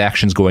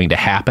transaction's going to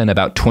happen.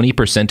 About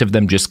 20% of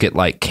them just get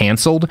like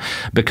canceled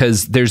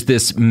because there's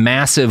this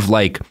massive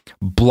like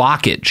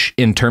blockage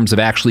in terms of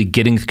actually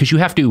getting, because you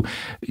have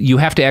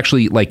to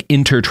actually like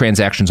enter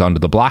transactions onto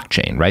the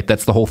blockchain, right?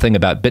 That's the whole thing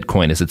about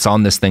Bitcoin, is it's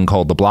on this thing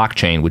called the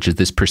blockchain, which is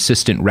this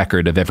persistent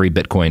record of every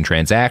Bitcoin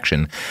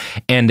transaction.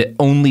 And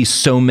only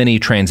so many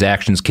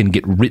transactions can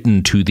get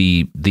written to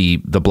the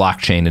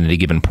blockchain at a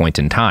given point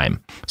in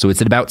time. So it's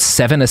at about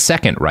 7 a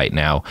second right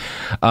now,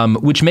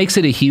 which makes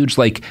it a huge,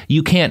 like,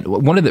 you can't,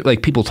 one of the,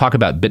 like, people talk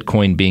about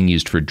Bitcoin being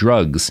used for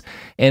drugs,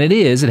 and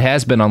it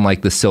has been on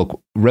like the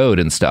Silk Road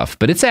and stuff,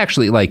 but it's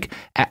actually like,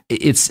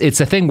 it's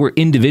a thing where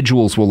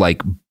individuals will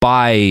like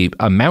buy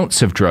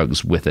amounts of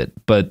drugs with it,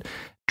 but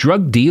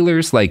drug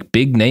dealers, like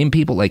big name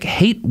people, like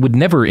would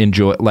never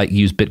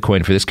use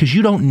Bitcoin for this, because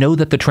you don't know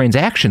that the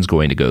transaction's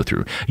going to go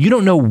through. You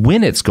don't know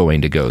when it's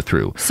going to go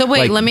through. So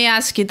wait, let me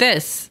ask you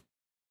this.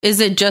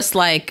 Is it just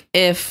like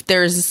if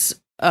there's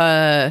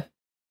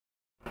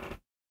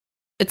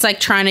it's like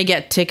trying to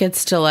get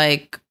tickets to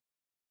like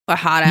a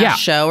hot ass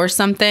show or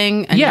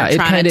something, and you're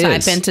trying to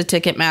type into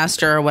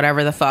Ticketmaster or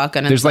whatever the fuck,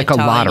 and there's it's like a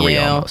lottery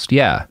almost.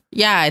 Yeah,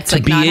 it's to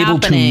like be not able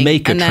happening. to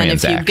make a and then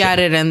transaction. If you get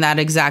it in that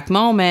exact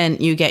moment,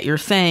 you get your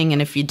thing,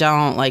 and if you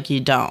don't, like, you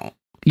don't.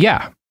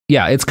 Yeah,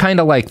 it's kind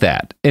of like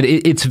that.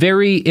 It's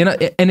very,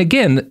 and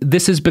again,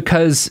 this is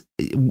because,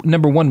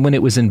 number one, when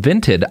it was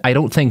invented, I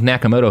don't think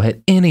Nakamoto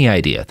had any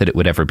idea that it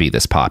would ever be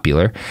this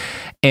popular,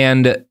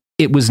 and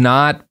it was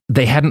not,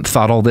 they hadn't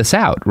thought all this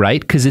out, right?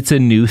 Because it's a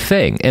new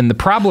thing. And the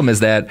problem is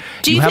that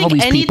you have all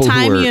these people who are...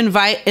 Do you think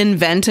anytime you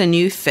invent a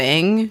new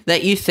thing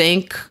that you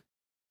think,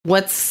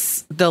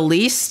 what's the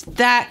least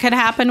that could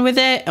happen with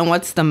it and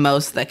what's the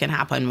most that can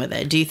happen with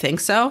it? Do you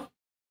think so?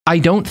 I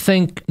don't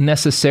think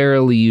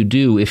necessarily you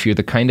do if you're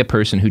the kind of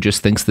person who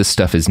just thinks this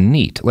stuff is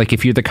neat. Like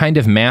if you're the kind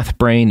of math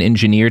brain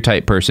engineer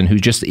type person who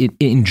just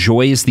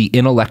enjoys the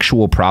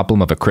intellectual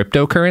problem of a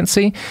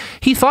cryptocurrency,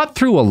 he thought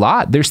through a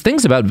lot. There's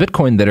things about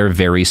Bitcoin that are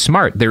very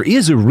smart. There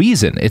is a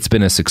reason it's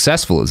been as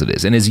successful as it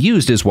is and is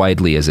used as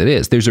widely as it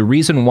is. There's a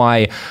reason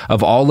why,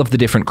 of all of the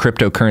different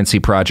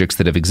cryptocurrency projects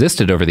that have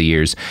existed over the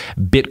years,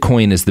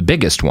 Bitcoin is the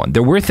biggest one.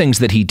 There were things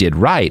that he did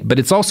right, but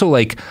it's also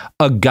like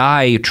a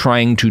guy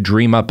trying to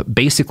dream up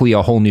basically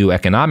a whole new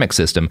economic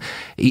system.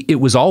 It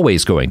was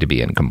always going to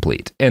be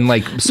incomplete. And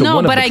like, so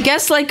no, but I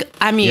guess like,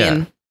 I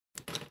mean,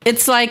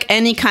 it's like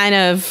any kind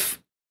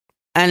of,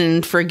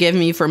 and forgive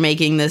me for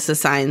making this a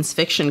science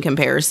fiction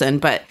comparison,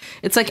 but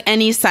it's like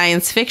any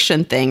science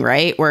fiction thing,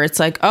 right? Where it's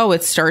like, oh,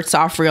 it starts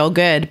off real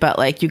good, but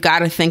like, you got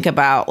to think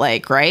about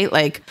like, right?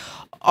 Like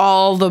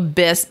all the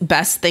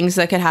best things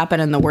that could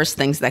happen and the worst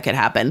things that could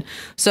happen.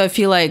 So I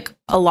feel like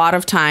a lot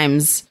of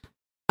times,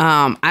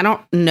 I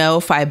don't know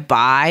if I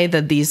buy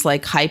that these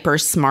like hyper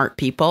smart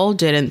people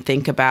didn't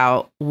think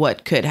about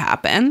what could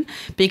happen,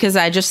 because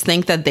I just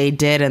think that they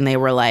did, and they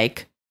were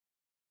like,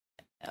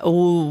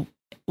 oh,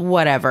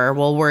 whatever,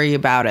 we'll worry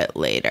about it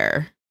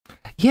later.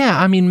 Yeah,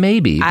 I mean,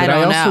 maybe. But I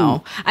don't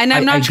know. And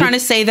I'm not trying to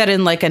say that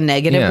in like a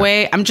negative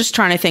way. I'm just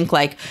trying to think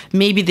like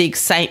maybe the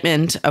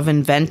excitement of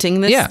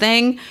inventing this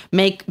thing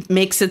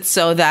makes it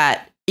so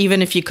that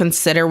even if you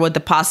consider what the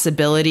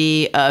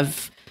possibility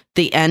of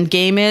the end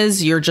game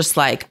is, you're just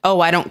like, oh,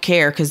 I don't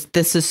care because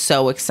this is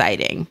so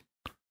exciting.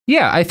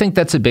 Yeah, I think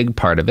that's a big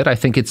part of it. I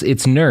think it's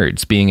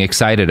nerds being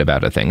excited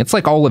about a thing. It's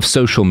like all of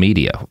social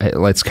media.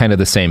 It's kind of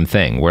the same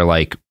thing where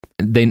like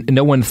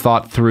no one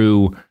thought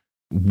through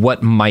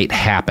what might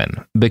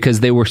happen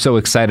because they were so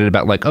excited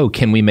about like, oh,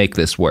 can we make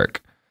this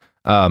work?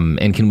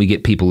 And can we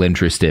get people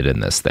interested in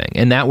this thing?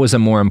 And that was a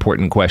more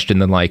important question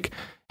than like,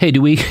 hey, do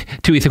we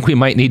think we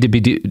might need to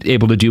be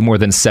able to do more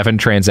than 7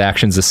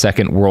 transactions a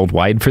second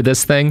worldwide for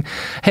this thing?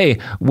 Hey,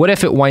 what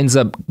if it winds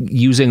up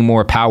using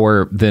more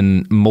power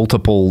than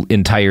multiple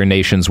entire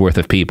nations worth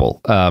of people,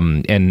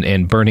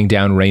 and burning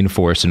down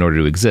rainforests in order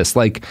to exist?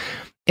 Like,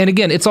 and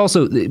again, it's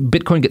also,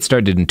 Bitcoin gets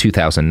started in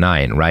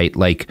 2009, right?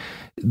 Like,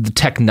 the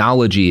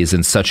technology is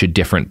in such a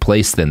different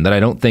place then that I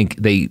don't think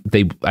they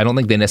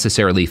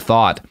necessarily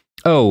thought,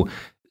 oh,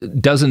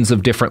 dozens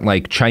of different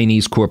like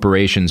Chinese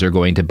corporations are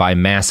going to buy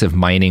massive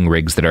mining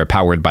rigs that are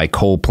powered by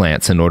coal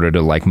plants in order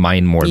to like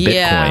mine more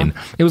Bitcoin.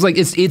 It was like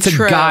it's a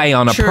guy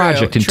on a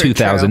project in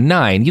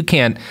 2009. You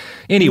can't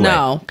anyway.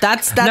 No,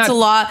 that's a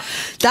lot.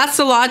 That's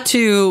a lot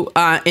to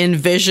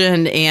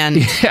envision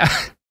and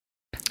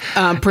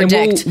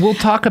predict. And we'll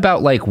talk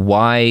about like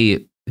why.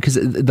 Because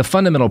the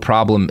fundamental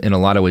problem in a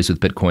lot of ways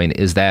with Bitcoin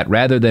is that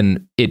rather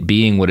than it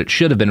being what it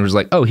should have been, it was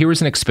like, oh, here was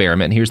an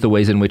experiment. Here's the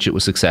ways in which it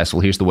was successful.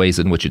 Here's the ways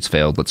in which it's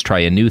failed. Let's try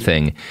a new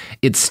thing.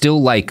 It's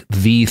still like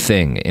the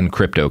thing in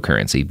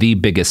cryptocurrency, the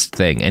biggest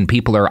thing. And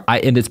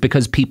it's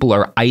because people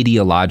are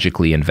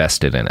ideologically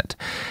invested in it.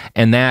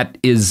 And that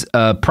is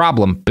a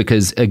problem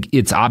because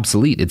it's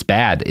obsolete. It's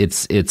bad.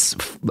 It's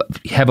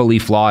heavily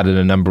flawed in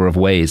a number of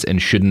ways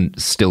and shouldn't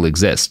still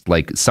exist.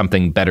 Like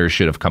something better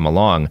should have come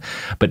along.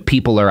 But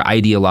people are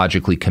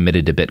ideologically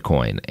committed to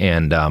Bitcoin.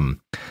 And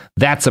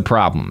that's a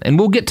problem. And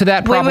we'll get to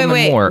that problem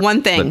more.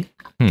 One thing.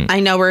 I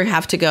know we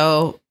have to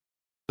go.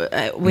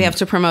 We have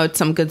to promote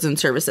some goods and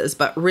services,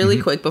 but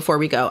really quick before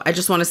we go, I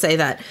just want to say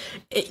that,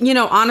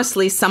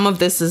 honestly, some of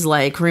this is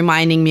like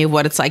reminding me of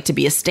what it's like to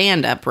be a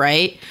stand-up,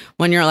 right?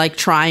 When you're like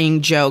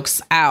trying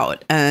jokes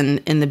out,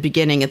 and in the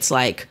beginning, it's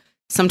like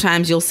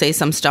sometimes you'll say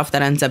some stuff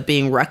that ends up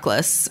being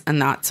reckless and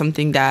not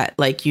something that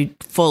like you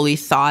fully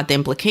thought the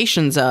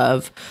implications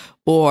of,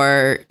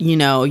 or,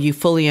 you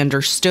fully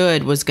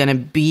understood was going to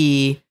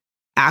be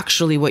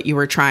actually what you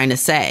were trying to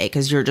say,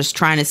 because you're just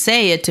trying to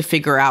say it to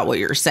figure out what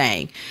you're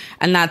saying.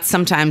 And that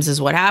sometimes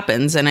is what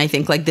happens. And I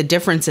think like the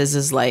difference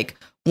is like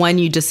when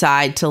you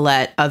decide to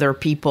let other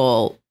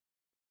people,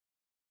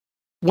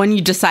 when you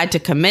decide to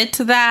commit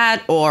to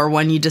that, or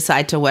when you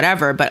decide to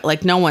whatever, but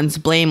like no one's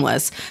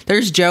blameless.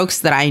 There's jokes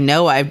that I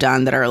know I've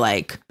done that are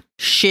like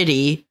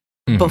shitty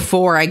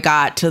before I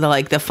got to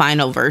the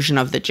final version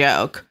of the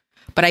joke.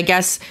 But I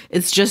guess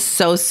it's just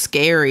so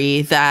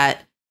scary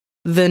that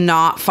the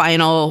not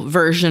final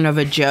version of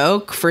a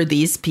joke for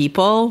these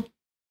people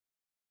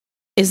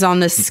is on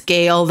the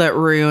scale that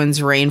ruins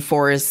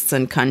rainforests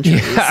and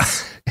countries.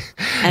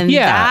 And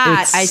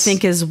that I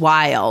think is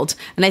wild.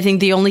 And I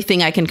think the only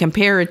thing I can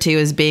compare it to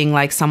is being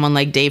like someone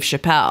like Dave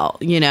Chappelle,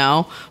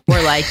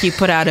 where like you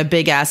put out a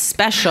big ass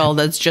special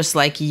that's just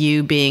like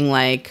you being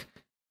like,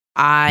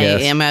 I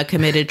am a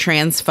committed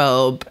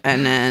transphobe,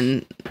 and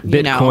then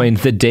Bitcoin,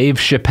 the Dave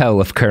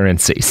Chappelle of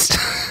currencies.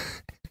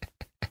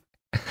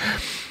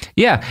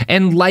 Yeah,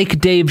 and like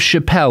Dave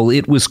Chappelle,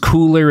 it was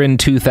cooler in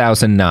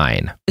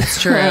 2009.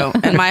 It's true,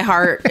 and my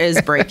heart is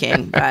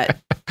breaking. But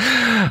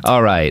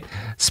all right,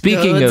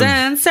 speaking goods of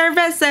and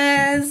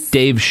services,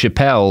 Dave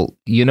Chappelle,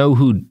 you know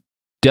who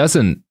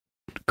doesn't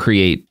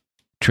create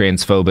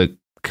transphobic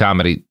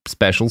comedy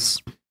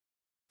specials?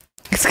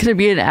 It's going to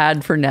be an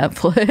ad for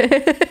Netflix.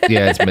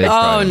 Yeah, it's made.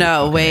 Oh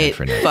no! Wait,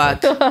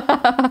 fuck.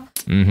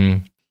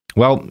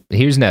 Well,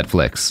 here's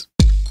Netflix.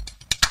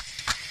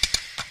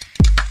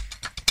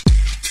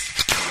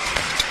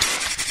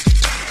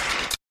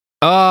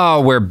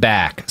 Oh, we're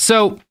back.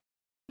 So,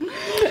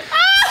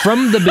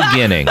 from the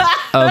beginning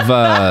of...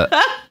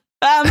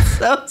 I'm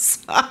so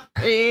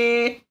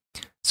sorry.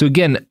 So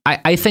again,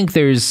 I think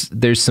there's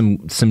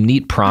some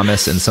neat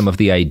promise in some of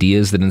the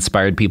ideas that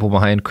inspired people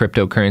behind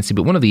cryptocurrency,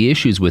 but one of the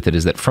issues with it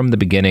is that from the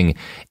beginning,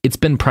 it's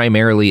been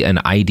primarily an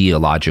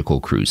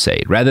ideological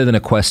crusade rather than a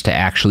quest to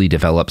actually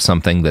develop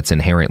something that's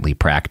inherently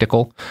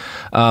practical.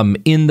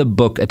 In the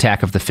book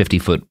Attack of the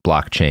 50-Foot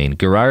Blockchain,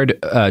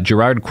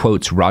 Gerard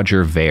quotes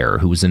Roger Ver,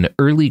 who was an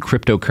early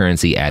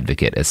cryptocurrency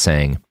advocate, as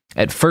saying,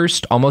 "At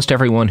first, almost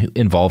everyone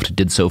involved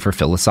did so for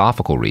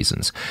philosophical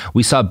reasons.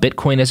 We saw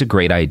Bitcoin as a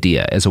great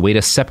idea, as a way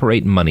to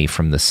separate money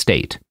from the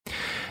state."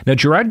 Now,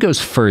 Gerard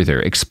goes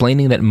further,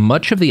 explaining that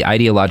much of the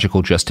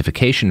ideological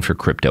justification for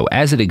crypto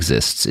as it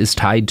exists is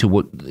tied to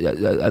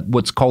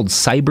what's called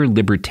cyber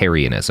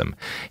libertarianism.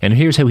 And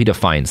here's how he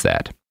defines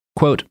that.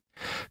 Quote,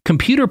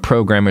 "Computer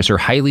programmers are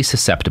highly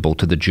susceptible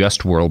to the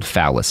just world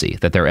fallacy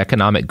that their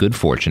economic good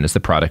fortune is the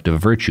product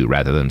of virtue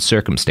rather than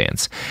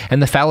circumstance,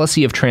 and the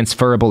fallacy of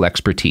transferable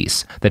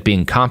expertise, that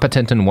being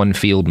competent in one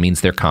field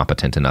means they're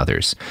competent in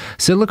others.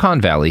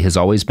 Silicon Valley has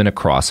always been a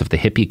cross of the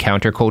hippie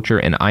counterculture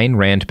and Ayn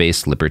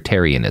Rand-based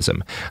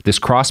libertarianism, this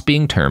cross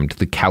being termed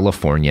the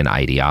Californian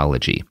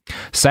ideology.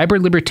 Cyber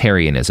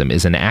libertarianism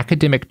is an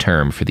academic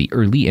term for the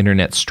early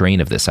internet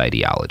strain of this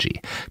ideology.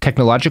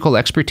 Technological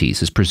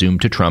expertise is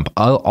presumed to trump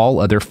all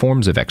other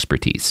forms of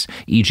expertise,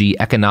 e.g.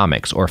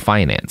 economics or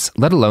finance,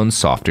 let alone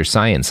softer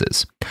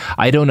sciences.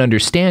 I don't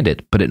understand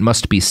it, but it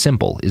must be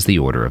simple is the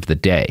order of the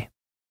day."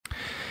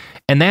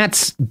 And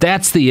that's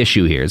the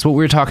issue here. It's what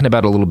we were talking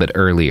about a little bit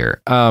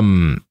earlier.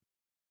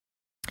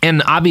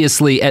 And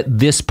obviously at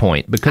this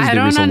point, because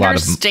there is a lot of... I don't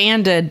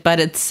understand it, but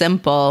it's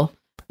simple.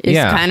 It's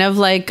kind of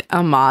like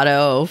a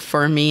motto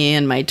for me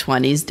in my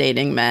 20s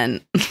dating men.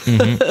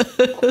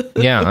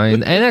 Yeah,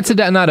 and that's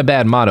not a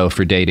bad motto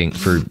for dating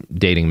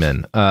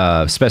men,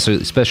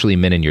 especially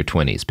men in your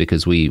 20s,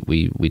 because we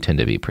tend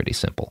to be pretty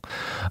simple.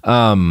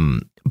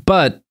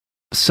 But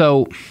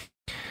so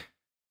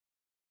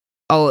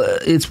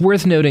it's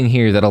worth noting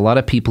here that a lot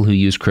of people who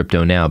use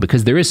crypto now,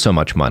 because there is so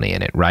much money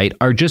in it, right,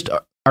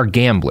 are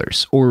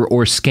gamblers or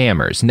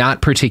scammers,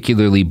 not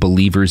particularly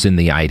believers in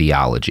the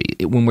ideology.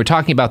 When we're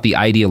talking about the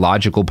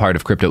ideological part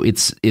of crypto,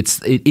 it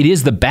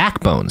is the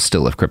backbone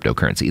still of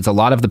cryptocurrency. It's a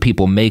lot of the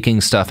people making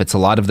stuff. It's a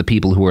lot of the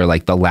people who are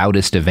like the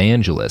loudest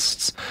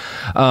evangelists.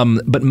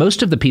 But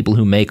most of the people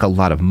who make a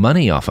lot of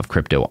money off of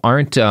crypto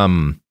aren't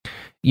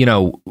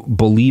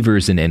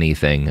believers in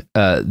anything.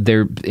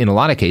 They're, in a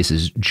lot of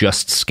cases,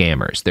 just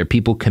scammers. They're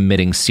people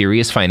committing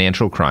serious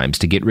financial crimes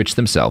to get rich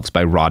themselves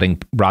by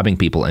robbing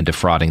people and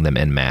defrauding them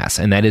en masse.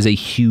 And that is a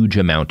huge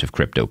amount of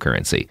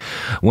cryptocurrency.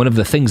 One of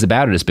the things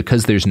about it is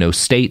because there's no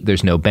state,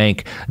 there's no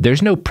bank,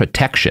 there's no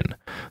protection.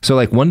 So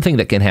like one thing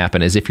that can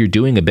happen is if you're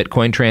doing a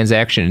Bitcoin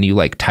transaction and you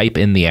like type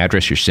in the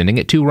address you're sending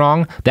it to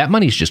wrong, that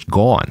money's just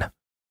gone.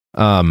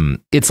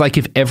 It's like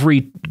if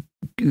every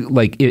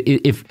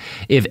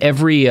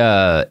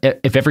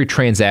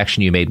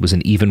transaction you made was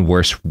an even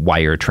worse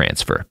wire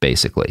transfer,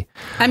 basically.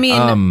 I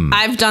mean,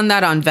 I've done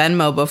that on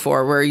Venmo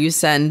before, where you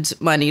send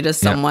money to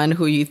someone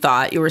who you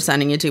thought you were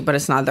sending it to, but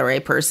it's not the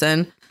right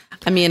person.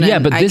 I mean,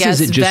 but I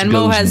guess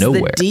Venmo has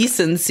nowhere. The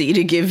decency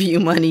to give you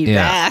money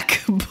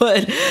back,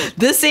 but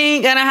this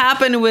ain't gonna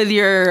happen with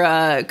your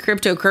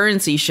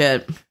cryptocurrency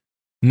shit.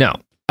 No.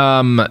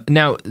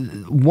 Now,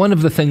 one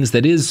of the things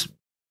that is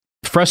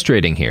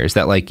frustrating here is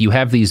that like you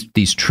have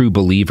these true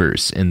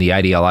believers in the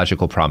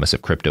ideological promise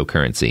of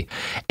cryptocurrency,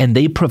 and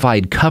they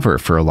provide cover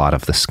for a lot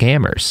of the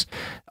scammers.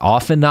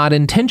 Often not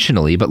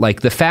intentionally, but like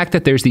the fact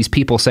that there's these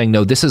people saying,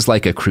 no, this is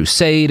like a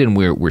crusade and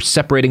we're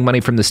separating money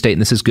from the state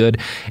and this is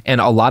good.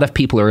 And a lot of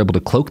people are able to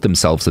cloak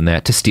themselves in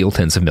that to steal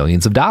tens of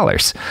millions of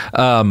dollars.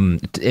 And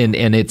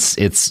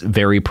it's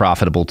very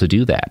profitable to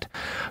do that.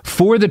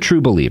 For the true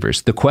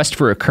believers, the quest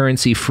for a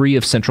currency free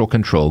of central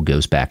control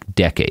goes back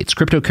decades.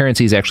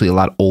 Cryptocurrency is actually a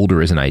lot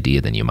older as an idea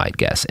than you might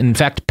guess. And in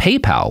fact,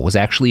 PayPal was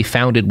actually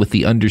founded with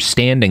the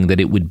understanding that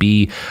it would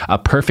be a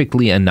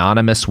perfectly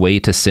anonymous way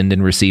to send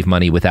and receive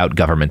money without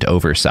government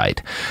oversight.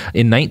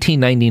 In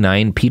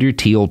 1999, Peter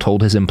Thiel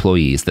told his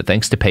employees that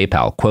thanks to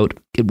PayPal, quote,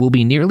 it will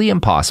be nearly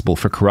impossible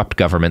for corrupt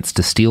governments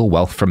to steal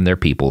wealth from their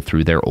people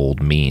through their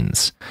old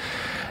means.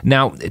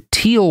 Now,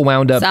 Thiel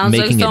wound up making it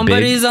big. Sounds like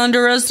somebody's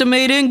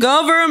underestimating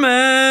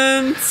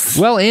governments.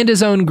 Well, and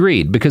his own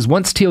greed, because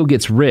once Thiel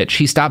gets rich,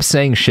 he stops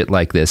saying shit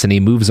like this, and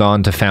he moves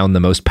on to found the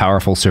most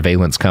powerful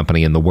surveillance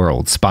company in the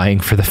world, spying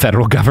for the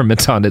federal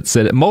government on its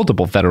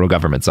multiple federal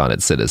governments on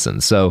its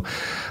citizens. So,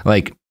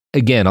 like,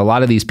 again, a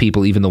lot of these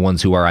people, even the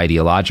ones who are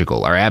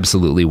ideological, are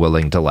absolutely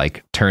willing to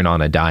like turn on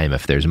a dime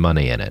if there's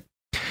money in it.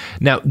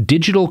 Now,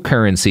 digital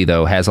currency,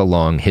 though, has a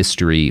long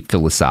history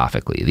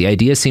philosophically. The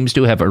idea seems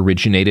to have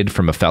originated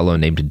from a fellow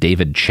named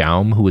David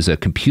Chaum, who was a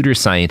computer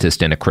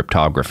scientist and a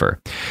cryptographer.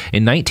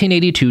 In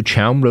 1982,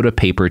 Chaum wrote a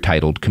paper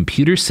titled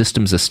Computer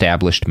Systems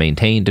Established,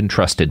 Maintained, and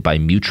Trusted by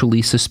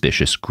Mutually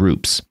Suspicious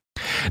Groups.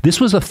 This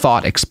was a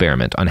thought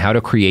experiment on how to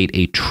create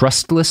a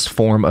trustless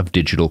form of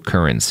digital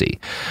currency.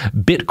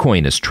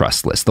 Bitcoin is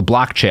trustless. All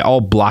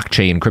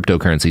blockchain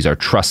cryptocurrencies are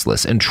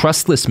trustless. And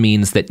trustless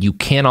means that you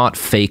cannot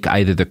fake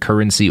either the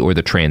currency or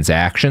the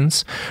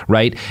transactions,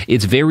 right?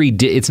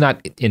 It's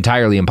not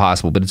entirely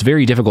impossible, but it's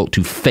very difficult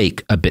to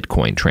fake a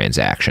Bitcoin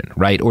transaction,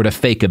 right? Or to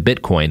fake a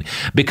Bitcoin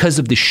because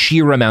of the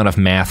sheer amount of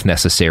math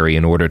necessary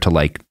in order to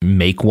like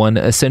make one,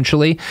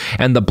 essentially.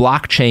 And the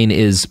blockchain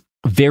is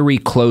very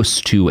close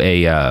to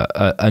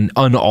an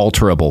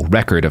unalterable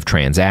record of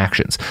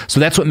transactions. So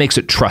that's what makes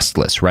it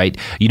trustless, right?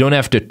 You don't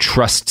have to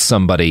trust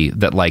somebody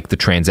that like the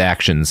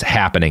transactions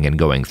happening and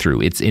going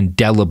through. It's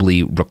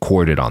indelibly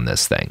recorded on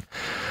this thing.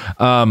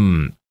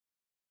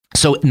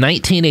 So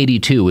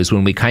 1982 is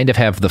when we kind of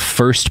have the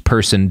first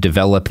person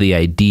develop the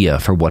idea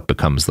for what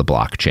becomes the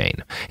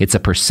blockchain. It's a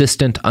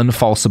persistent,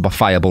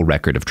 unfalsifiable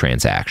record of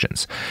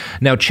transactions.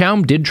 Now,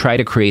 Chaum did try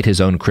to create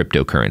his own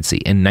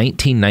cryptocurrency in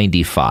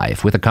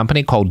 1995 with a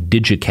company called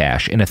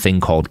DigiCash and a thing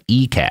called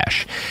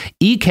eCash.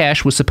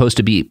 eCash was supposed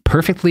to be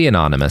perfectly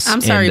anonymous. I'm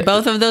sorry,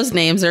 both of those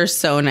names are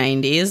so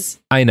 90s.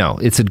 I know,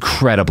 it's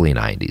incredibly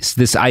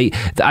 90s.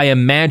 I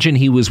imagine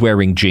he was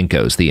wearing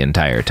Jinkos the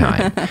entire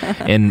time,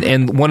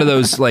 and one of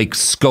those like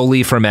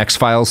Scully from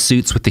X-Files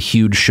suits with the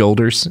huge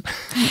shoulders.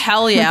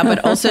 Hell yeah!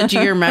 But also, do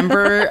you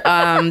remember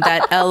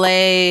that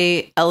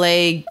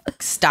LA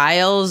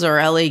Styles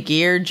or LA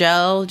Gear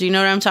gel? Do you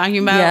know what I'm talking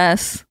about?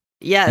 Yes.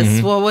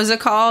 Mm-hmm. What was it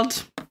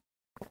called?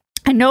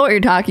 I know what you're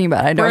talking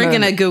about. We're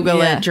going to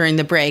Google it during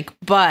the break,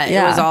 but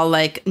it was all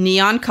like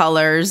neon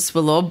colors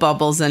with little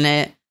bubbles in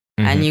it.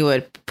 And you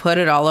would put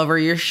it all over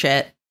your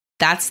shit.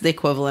 That's the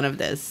equivalent of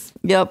this.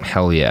 Yep.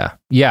 Hell yeah.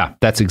 Yeah,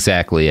 that's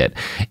exactly it.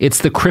 It's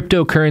the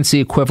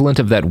cryptocurrency equivalent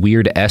of that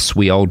weird S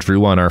we all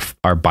drew on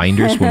our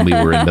binders when we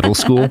were in middle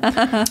school.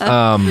 Yes.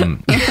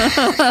 I'm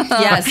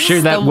sure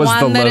that was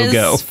the one that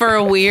logo. is for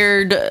a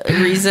weird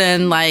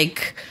reason,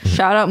 like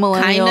Shout out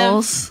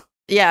millennials.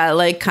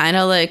 kind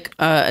of like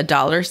a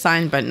dollar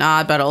sign, but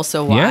not, but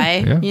also why,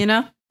 Yeah. you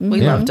know?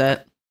 We Yeah. loved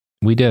it.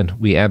 We did.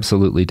 We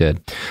absolutely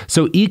did.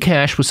 So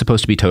eCash was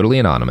supposed to be totally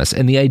anonymous,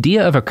 and the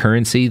idea of a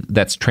currency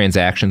that's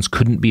transactions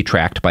couldn't be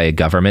tracked by a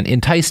government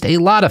enticed a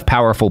lot of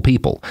powerful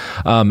people.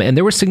 And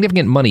there was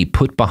significant money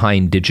put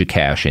behind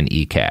DigiCash and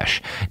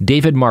eCash.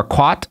 David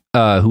Marquardt,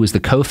 who is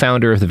the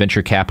co-founder of the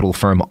venture capital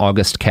firm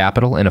August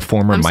Capital and a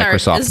former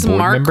Microsoft is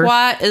board member.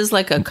 Marquardt is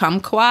like a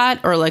kumquat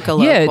or like a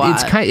loquat? Yeah,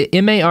 it's kind of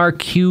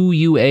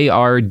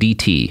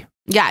Marquardt.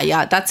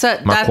 Yeah, that's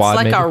like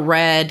maybe? a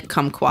red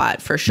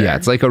kumquat for sure. Yeah,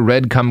 it's like a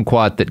red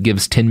kumquat that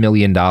gives $10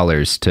 million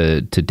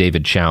to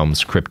David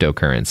Chaum's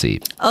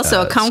cryptocurrency.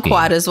 Also, a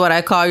kumquat scheme. is what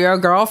I call your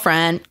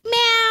girlfriend.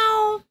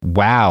 Meow.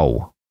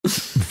 Wow.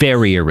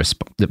 Very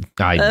irresponsible.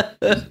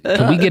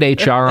 Can we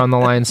get HR on the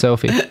line,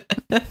 Sophie?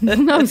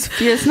 No,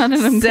 Sophia's not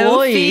an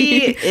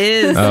employee. Sophie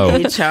is Oh,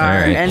 HR. all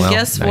right. And Well,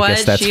 guess I what?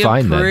 guess that's She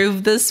fine then.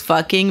 approved this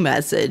fucking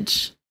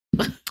message.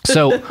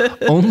 So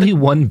only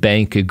one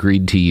bank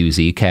agreed to use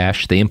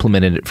eCash. They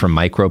implemented it for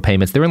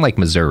micropayments. They're in like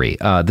Missouri.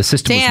 The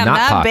system was Damn, not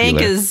that popular.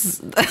 bank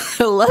is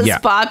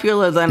less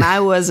popular than I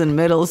was in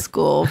middle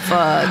school.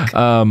 Fuck.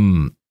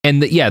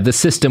 And the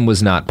system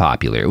was not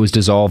popular. It was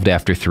dissolved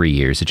after 3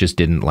 years. It just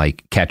didn't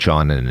like catch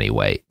on in any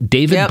way.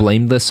 David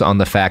blamed this on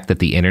the fact that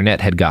the internet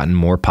had gotten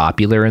more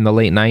popular in the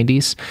late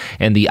 90s,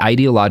 and the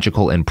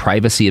ideological and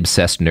privacy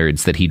obsessed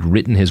nerds that he'd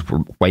written his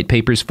white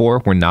papers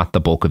for were not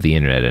the bulk of the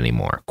internet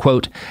anymore.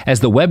 Quote, as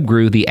the web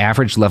grew, the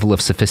average level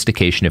of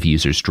sophistication of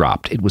users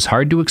dropped. It was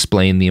hard to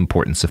explain the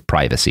importance of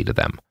privacy to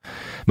them.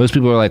 Most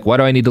people are like, why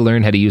do I need to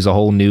learn how to use a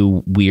whole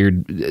new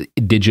weird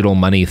digital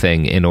money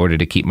thing in order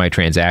to keep my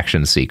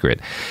transactions secret?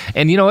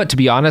 And you know what? To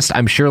be honest,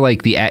 I'm sure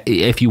like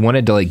if you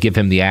wanted to like give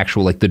him the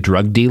actual like the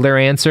drug dealer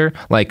answer,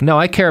 like, no,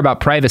 I care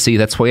about privacy.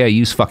 That's why I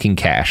use fucking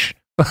cash.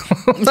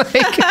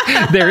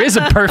 Like, there is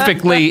a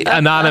perfectly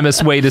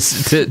anonymous way to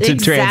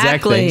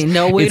transact things.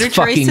 No way it's to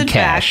trace fucking it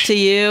cash. back to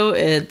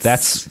you.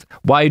 That's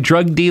why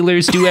drug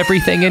dealers do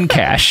everything in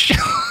cash.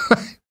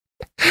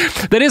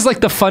 That is like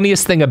the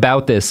funniest thing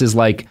about this is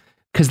like,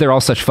 because they're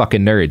all such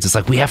fucking nerds. It's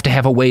like, we have to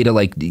have a way to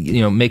like,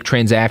 you know, make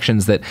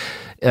transactions that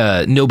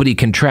nobody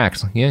can track.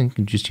 It's like, yeah, you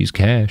can just use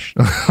cash.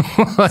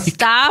 Like,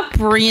 stop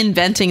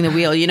reinventing the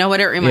wheel. You know what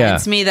it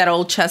reminds me? That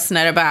old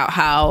chestnut about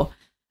how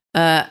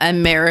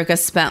America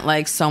spent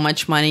like so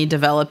much money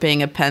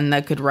developing a pen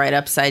that could write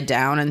upside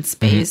down in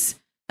space,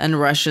 and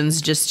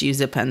Russians just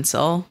use a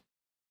pencil.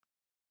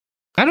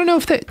 I don't know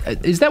if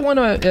that is that one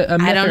a myth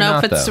I don't or know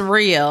not, if it's though.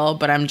 real,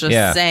 but I'm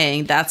just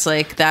saying that's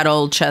like that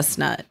old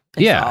chestnut.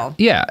 Yeah.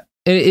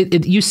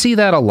 You see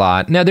that a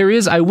lot. Now, there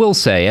is, I will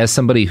say, as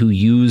somebody who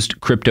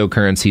used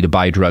cryptocurrency to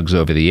buy drugs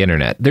over the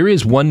internet, there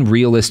is one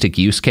realistic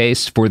use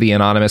case for the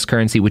anonymous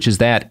currency, which is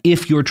that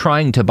if you're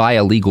trying to buy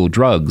illegal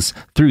drugs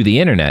through the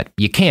internet,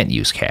 you can't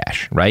use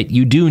cash, right?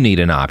 You do need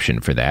an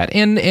option for that.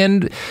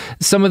 And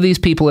some of these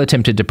people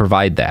attempted to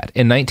provide that.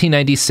 In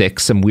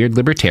 1996, some weird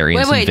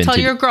libertarians invented... Tell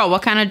your girl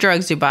what kind of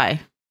drugs you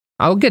buy.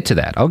 I'll get to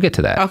that.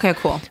 Okay,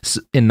 cool.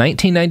 In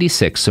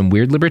 1996, some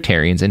weird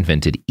libertarians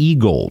invented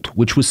e-gold,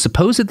 which was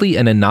supposedly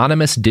an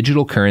anonymous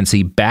digital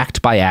currency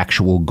backed by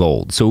actual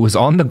gold. So it was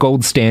on the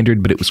gold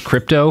standard, but it was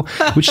crypto,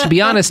 which, to be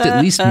honest, at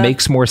least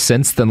makes more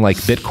sense than like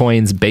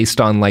Bitcoin's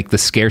based on like the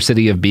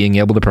scarcity of being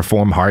able to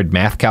perform hard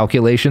math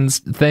calculations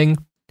thing.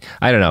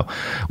 I don't know.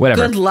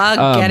 Whatever. Good luck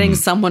getting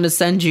someone to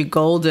send you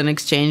gold in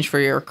exchange for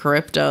your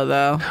crypto,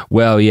 though.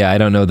 Well, yeah, I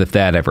don't know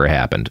that ever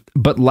happened.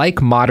 But like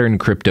modern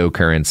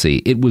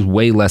cryptocurrency, it was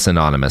way less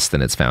anonymous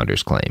than its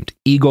founders claimed.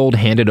 eGold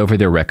handed over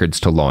their records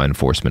to law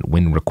enforcement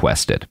when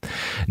requested.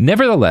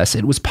 Nevertheless,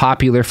 it was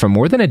popular for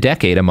more than a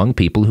decade among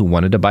people who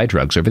wanted to buy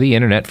drugs over the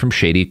internet from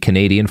shady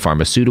Canadian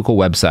pharmaceutical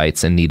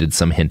websites and needed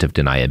some hint of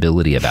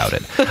deniability about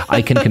it.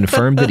 I can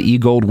confirm that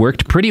eGold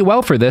worked pretty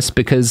well for this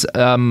because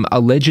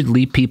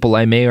allegedly people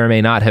I may or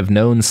may not have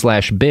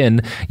known/been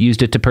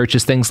used it to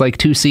purchase things like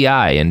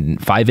 2CI and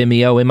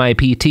 5-MeO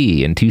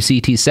MIPT and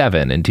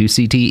 2CT7 and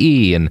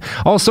 2CTE and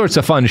all sorts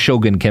of fun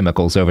Shogun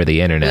chemicals over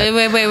the internet.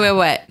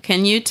 Wait.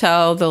 Can you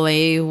tell the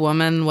lay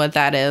woman what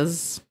that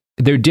is?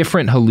 They're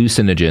different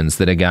hallucinogens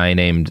that a guy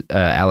named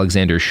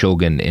Alexander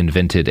Shulgin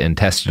invented and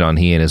tested on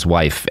he and his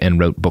wife and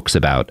wrote books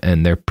about,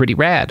 and they're pretty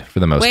rad for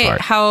the most part.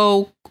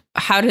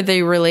 How do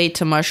they relate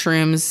to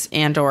mushrooms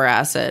and or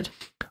acid?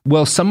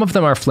 Well, some of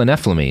them are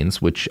phenethylamines,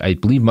 which I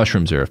believe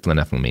mushrooms are a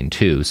phenethylamine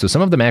too. So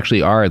some of them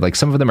actually are, like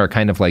some of them are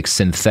kind of like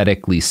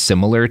synthetically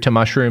similar to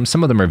mushrooms.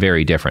 Some of them are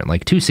very different.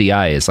 Like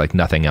 2CI is like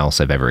nothing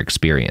else I've ever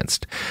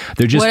experienced.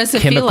 They're just what does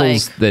it chemicals feel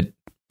like? that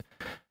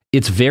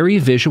it's very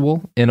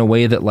visual in a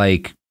way that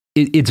like,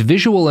 it's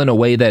visual in a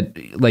way that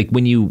like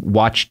when you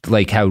watch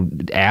like how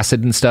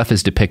acid and stuff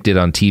is depicted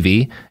on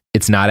TV,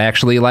 it's not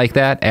actually like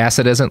that.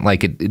 Acid isn't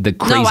like the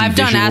crazy. No, I've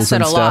done visuals acid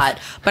and a stuff. lot,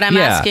 but I'm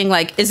asking,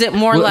 like, is it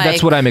more like?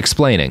 That's what I'm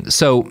explaining.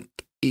 So,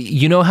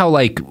 you know how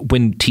like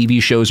when TV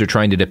shows are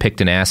trying to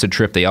depict an acid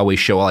trip, they always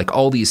show like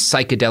all these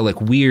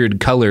psychedelic weird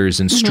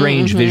colors and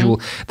strange visual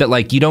that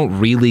like you don't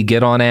really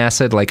get on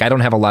acid. Like I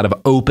don't have a lot of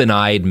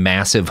open-eyed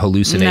massive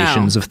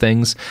hallucinations of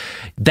things.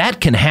 That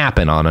can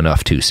happen on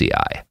enough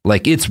 2CI.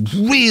 Like it's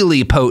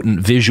really potent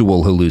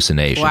visual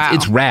hallucinations. Wow.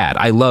 It's rad.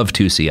 I love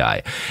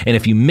 2CI. And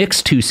if you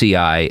mix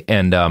 2CI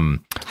and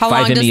how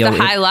long does the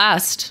high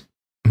last?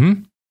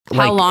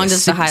 How long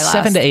does the high last?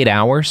 7 to 8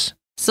 hours.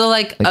 So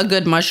like a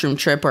good mushroom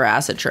trip or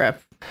acid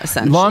trip,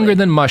 essentially. Longer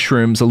than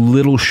mushrooms, a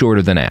little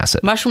shorter than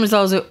acid. Mushrooms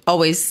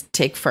always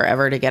take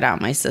forever to get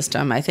out my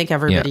system. I think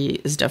everybody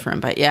is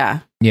different, but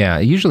yeah. Yeah,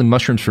 usually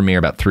mushrooms for me are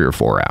about 3 or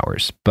 4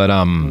 hours. But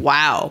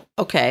wow.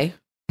 Okay.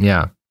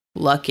 Yeah.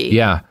 Lucky.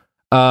 Yeah.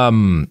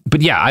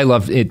 But yeah, I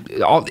love it.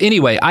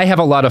 Anyway, I have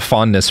a lot of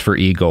fondness for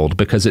e-gold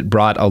because it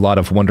brought a lot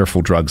of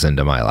wonderful drugs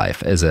into my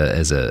life as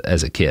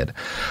a kid.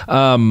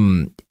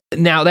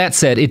 Now, that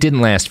said, it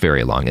didn't last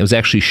very long. It was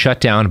actually shut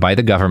down by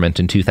the government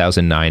in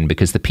 2009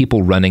 because the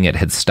people running it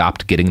had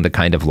stopped getting the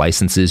kind of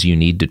licenses you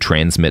need to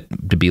transmit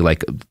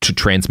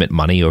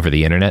money over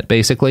the internet,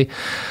 basically.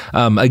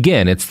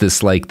 Again, it's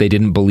this like they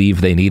didn't believe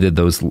they needed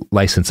those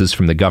licenses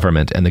from the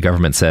government, and the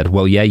government said,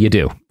 well, yeah, you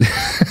do.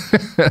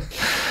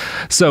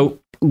 So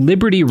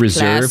Liberty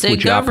Reserve, Classic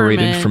which government.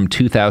 operated from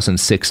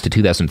 2006 to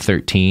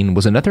 2013,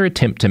 was another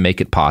attempt to make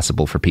it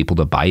possible for people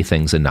to buy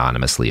things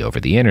anonymously over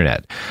the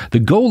internet. The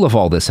goal of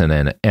all this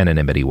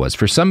anonymity was,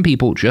 for some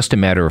people, just a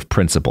matter of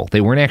principle.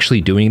 They weren't actually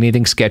doing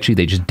anything sketchy.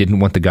 They just didn't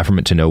want the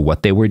government to know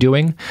what they were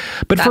doing.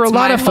 But for a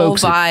lot of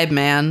folks, that's my whole vibe,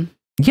 man.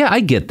 Yeah,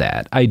 I get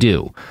that. I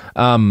do.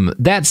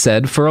 That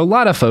said, for a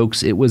lot of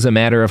folks, it was a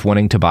matter of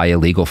wanting to buy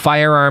illegal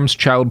firearms,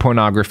 child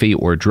pornography,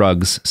 or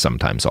drugs,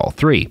 sometimes all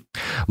three.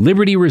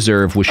 Liberty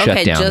Reserve was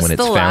shut down when its founder... just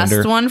the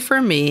last one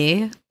for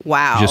me.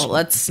 Wow,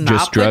 let's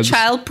not put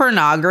child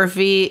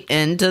pornography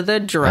into the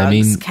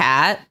drugs,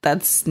 Kat.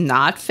 That's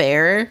not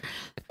fair.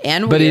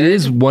 And but weird. It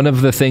is one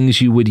of the things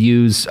you would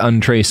use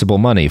untraceable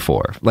money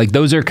for. Like,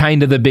 those are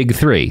kind of the big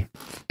three.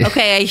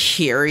 Okay, I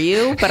hear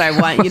you, but I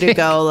want you to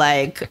go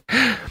like...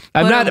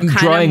 I'm not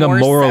drawing a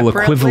moral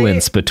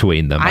equivalence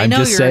between them. I know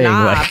I'm just you're saying,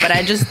 not, but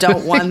I just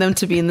don't want them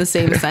to be in the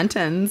same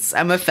sentence.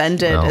 I'm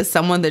offended as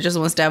someone that just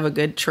wants to have a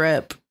good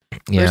trip.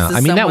 Yeah,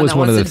 I mean, that was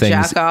one of the things.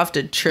 Jack off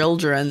to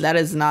children. That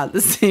is not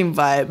the same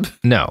vibe.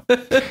 No,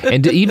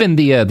 and even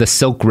the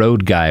Silk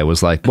Road guy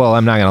was like, "Well,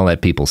 I'm not going to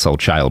let people sell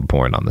child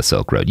porn on the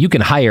Silk Road. You can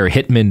hire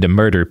hitmen to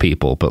murder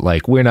people, but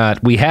like, we're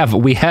not. We have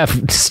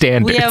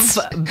standards. We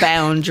have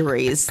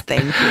boundaries.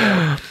 Thank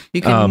you.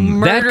 You can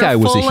murder that guy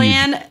was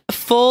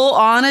full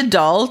on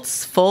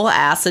adults, full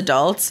ass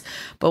adults,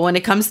 but when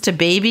it comes to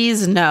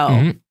babies,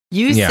 no.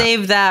 You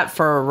save that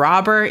for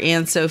Robert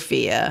and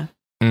Sofiya.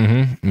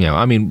 You know,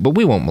 I mean, but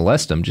we won't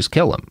molest them. Just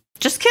kill them.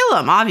 Just kill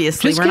them.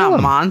 Obviously, we're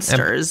not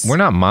monsters. We're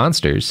not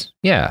monsters.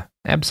 Yeah,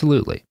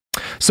 absolutely.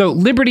 So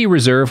Liberty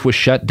Reserve was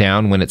shut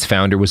down when its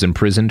founder was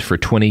imprisoned for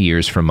 20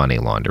 years for money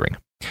laundering.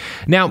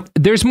 Now,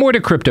 there's more to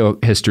crypto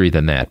history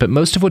than that, but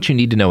most of what you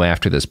need to know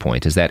after this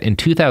point is that in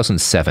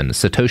 2007,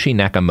 Satoshi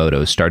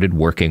Nakamoto started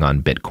working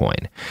on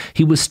Bitcoin.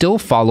 He was still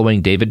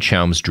following David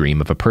Chaum's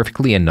dream of a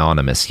perfectly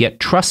anonymous yet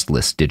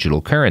trustless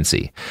digital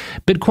currency.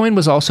 Bitcoin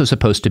was also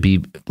supposed to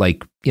be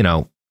like, you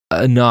know,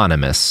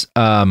 anonymous,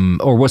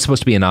 or was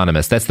supposed to be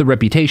anonymous. That's the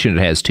reputation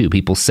it has too.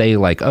 People say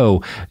like,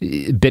 oh,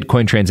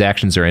 Bitcoin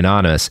transactions are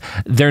anonymous.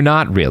 They're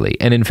not really.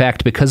 And in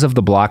fact, because of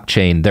the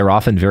blockchain, they're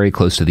often very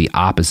close to the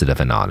opposite of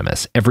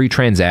anonymous. Every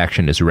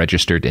transaction is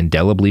registered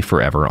indelibly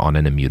forever on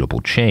an immutable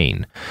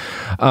chain.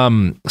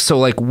 So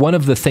like one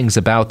of the things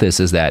about this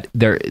is that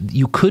there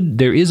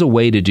is a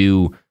way to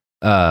do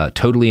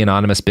totally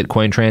anonymous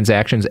Bitcoin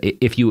transactions.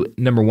 If you,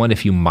 number one,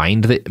 if you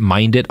mind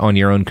it on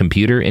your own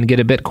computer and get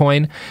a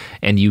Bitcoin,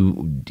 and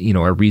you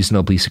are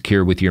reasonably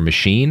secure with your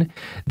machine,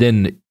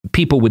 then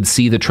people would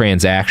see the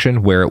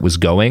transaction where it was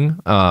going,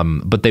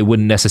 but they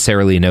wouldn't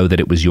necessarily know that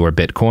it was your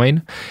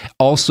Bitcoin.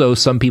 Also,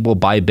 some people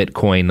buy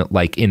Bitcoin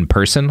like in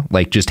person,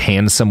 like just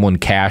hand someone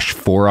cash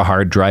for a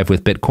hard drive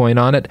with Bitcoin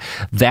on it.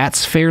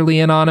 That's fairly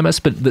anonymous,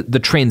 but the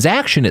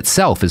transaction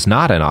itself is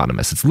not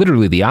anonymous. It's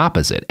literally the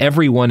opposite.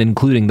 Everyone,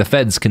 including the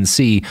feds, can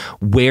see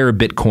where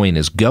Bitcoin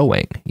is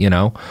going, you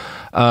know?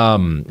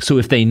 So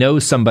if they know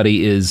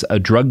somebody is a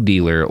drug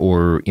dealer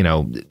or,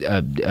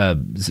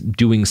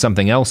 doing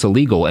something else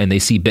illegal, and they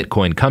see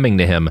Bitcoin coming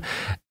to him,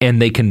 and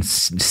they can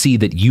see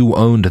that you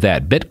owned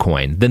that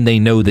Bitcoin, then they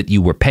know that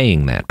you were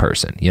paying that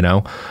person, you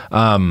know?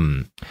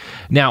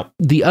 Now,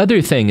 the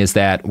other thing is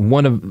that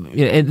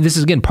and this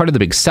is again part of the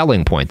big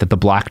selling point, that the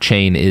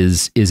blockchain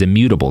is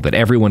immutable, that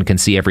everyone can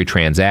see every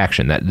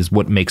transaction. That is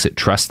what makes it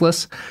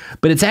trustless.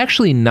 But it's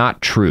actually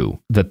not true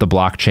that the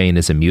blockchain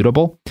is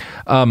immutable.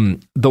 The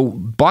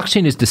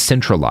blockchain is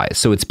decentralized.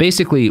 So it's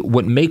basically,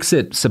 what makes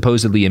it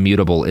supposedly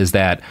immutable is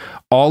that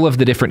all of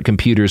the different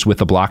computers with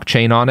the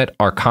blockchain on it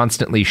are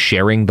constantly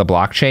sharing the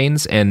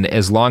blockchains. And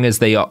as long as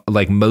they,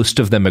 like, most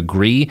of them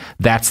agree,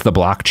 that's the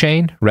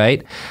blockchain,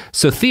 right?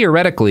 So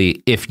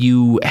theoretically, if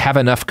you have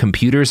enough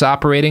computers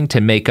operating to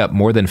make up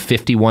more than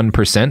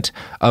 51%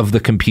 of the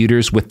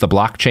computers with the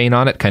blockchain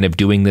on it, kind of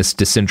doing this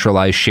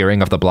decentralized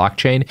sharing of the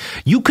blockchain,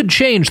 you could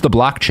change the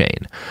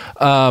blockchain.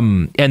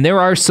 And there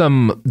are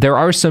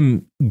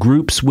some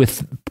groups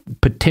with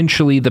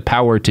potentially the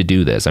power to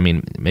do this. I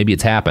mean, maybe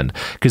it's happened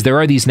because there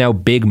are these now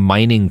big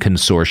mining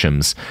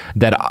consortiums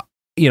that,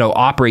 you know,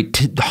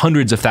 operate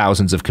hundreds of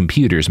thousands of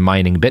computers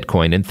mining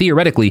Bitcoin. And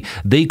theoretically,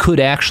 they could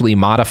actually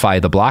modify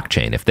the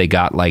blockchain if they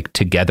got, like,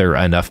 together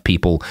enough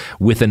people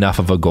with enough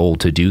of a goal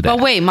to do that.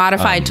 But wait,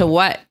 modified to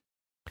what?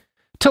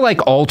 To,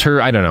 like,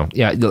 alter, I don't know.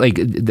 Yeah, like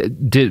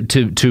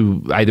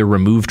to either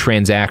remove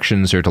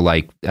transactions or to,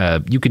 like,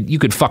 you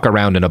could fuck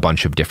around in a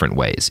bunch of different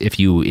ways. If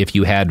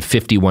you had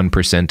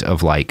 51%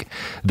 of, like,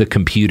 the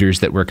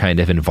computers that were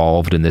kind of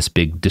involved in this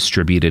big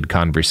distributed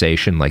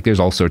conversation, like, there's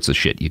all sorts of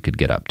shit you could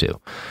get up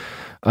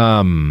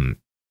to.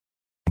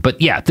 But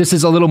yeah, this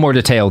is a little more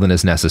detailed than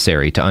is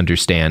necessary to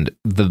understand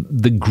the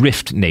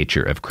grift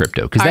nature of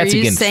crypto. Because that's,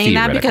 again, theoretical. Are you saying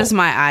that because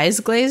my eyes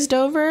glazed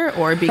over,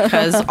 or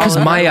because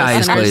my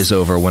eyes glaze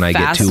over when I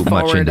get too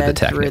much into the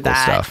technical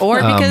stuff, or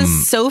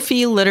because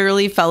Sophie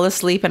literally fell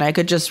asleep and I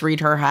could just read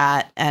her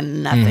hat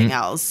and nothing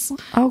else?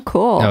 Oh,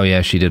 cool. Oh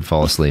yeah, she did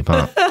fall asleep,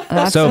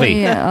 huh?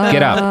 Sophie,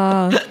 get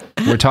up.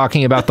 We're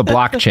talking about the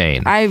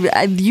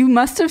blockchain. You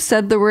must have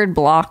said the word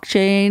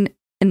blockchain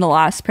in the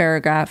last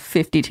paragraph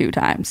 52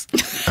 times.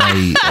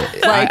 I'm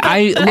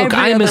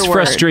as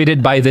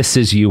frustrated by this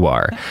as you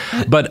are.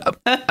 But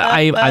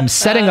I'm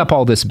setting up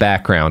all this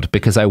background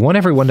because I want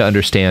everyone to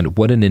understand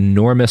what an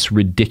enormous,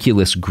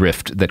 ridiculous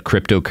grift that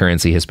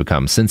cryptocurrency has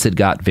become since it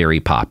got very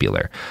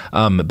popular.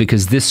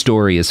 Because this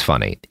story is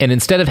funny. And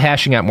instead of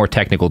hashing out more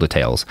technical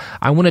details,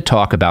 I want to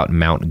talk about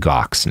Mt.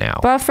 Gox now.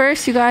 But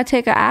first, you got to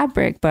take an ad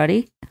break,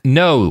 buddy.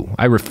 No,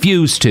 I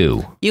refuse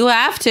to. You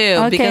have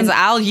to, because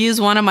I'll use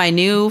one of my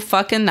new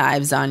fucking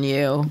knives on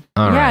you.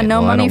 All right.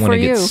 No money for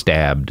you. I don't want to get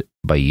stabbed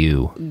by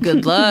you.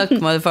 Good luck,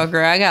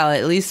 motherfucker. I got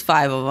at least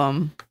 5 of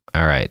them.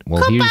 All right.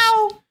 Well,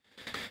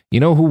 you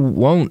know who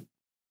won't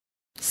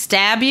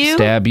stab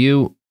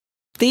you?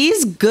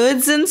 These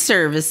goods and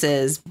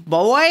services,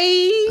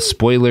 boy.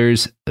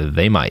 Spoilers,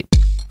 they might.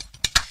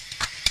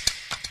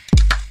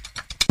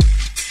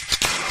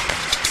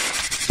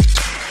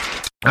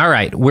 All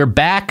right, we're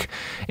back,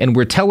 and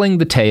we're telling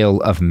the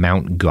tale of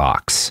Mt.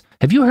 Gox.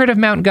 Have you heard of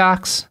Mt.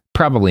 Gox?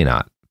 Probably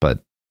not, but...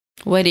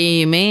 What do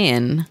you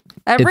mean?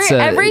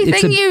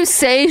 Everything you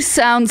say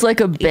sounds like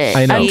a bit.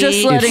 I know. I'm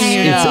just letting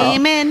you know.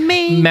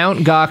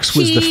 Mt. Gox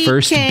was the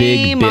first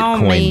big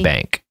Bitcoin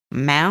bank.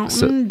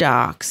 Mt.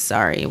 Gox.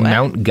 Sorry. What?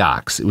 Mt.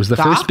 Gox. It was the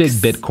first big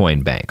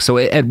Bitcoin bank. So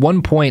at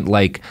one point,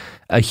 like,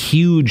 a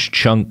huge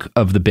chunk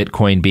of the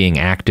Bitcoin being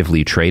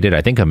actively traded,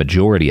 I think a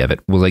majority of it,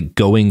 was like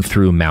going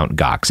through Mt.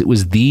 Gox. It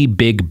was the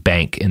big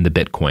bank in the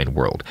Bitcoin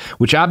world,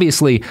 which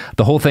obviously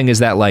the whole thing is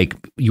that, like,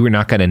 you were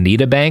not going to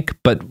need a bank.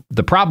 But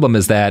the problem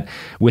is that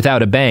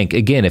without a bank,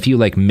 again, if you,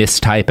 like,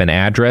 mistype an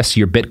address,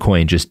 your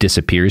Bitcoin just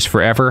disappears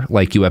forever.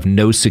 Like, you have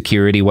no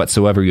security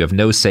whatsoever. You have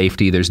no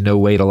safety. There's no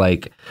way to,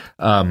 like,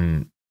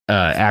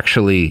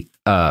 actually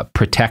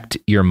protect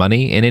your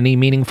money in any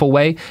meaningful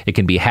way. It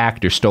can be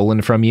hacked or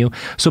stolen from you.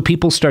 So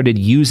people started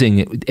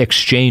using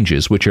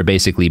exchanges, which are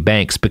basically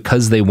banks,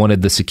 because they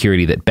wanted the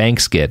security that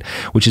banks get,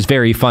 which is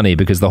very funny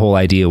because the whole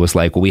idea was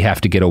like, well, we have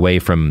to get away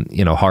from,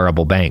 you know,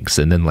 horrible banks.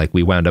 And then, like,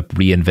 we wound up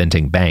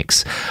reinventing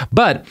banks.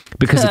 But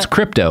because it's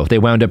crypto, they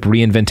wound up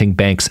reinventing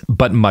banks,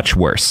 but much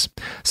worse.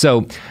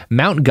 So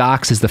Mt.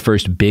 Gox is the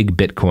first big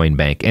Bitcoin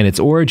bank, and its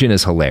origin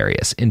is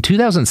hilarious. In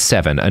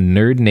 2007, a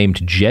nerd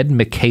named Jed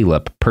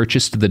McCaleb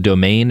purchased the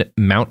domain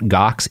Mt.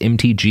 Gox,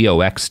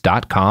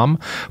 mtgox.com,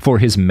 for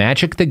his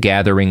Magic the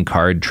Gathering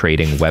card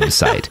trading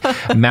website.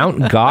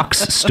 Mt.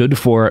 Gox stood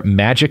for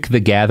Magic the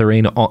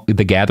Gathering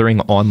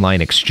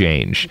Online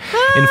Exchange.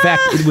 In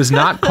fact, it was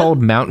not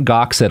called Mt.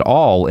 Gox at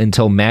all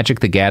until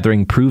Magic the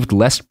Gathering proved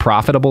less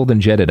profitable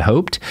than Jed had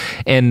hoped,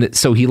 and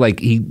so he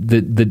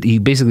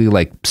basically,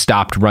 like,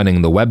 stopped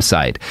running the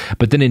website.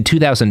 But then in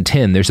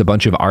 2010, there's a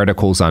bunch of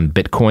articles on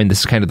Bitcoin. This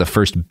is kind of the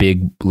first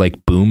big,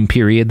 like, boom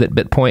period that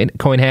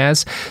Bitcoin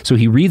has. So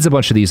he reads a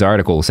bunch of these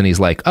articles and he's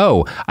like,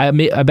 oh, I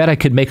bet I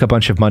could make a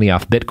bunch of money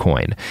off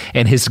Bitcoin.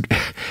 And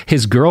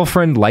his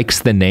girlfriend likes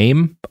the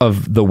name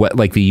of the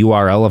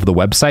URL of the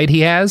website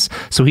he has.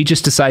 So he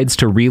just decides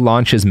to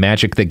relaunch his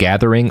Magic the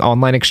Gathering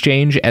online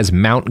exchange as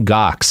Mt.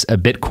 Gox, a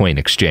Bitcoin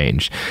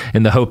exchange,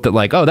 in the hope that,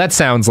 like, oh, that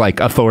sounds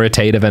like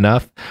authoritative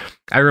enough.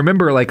 I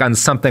remember, like, on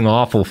Something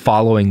Awful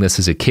following this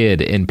as a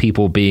kid, and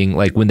people being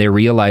like, when they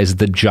realized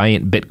the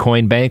giant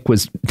Bitcoin bank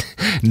was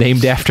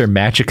named after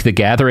Magic the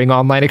Gathering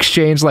online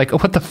exchange, like,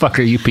 what the fuck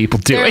are you people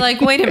doing? They're like,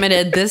 wait a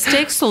minute, this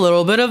takes a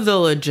little bit of the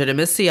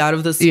legitimacy out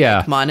of this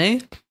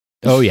money.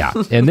 Oh, yeah.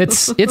 And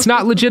it's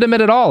not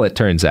legitimate at all, it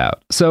turns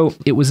out. So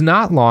it was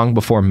not long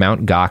before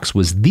Mt. Gox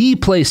was the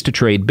place to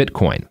trade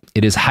Bitcoin.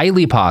 It is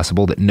highly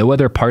possible that no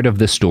other part of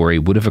this story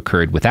would have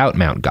occurred without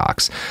Mt.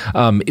 Gox.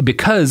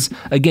 Because,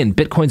 again,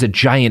 Bitcoin's a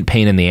giant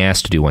pain in the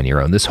ass to do on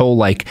your own. This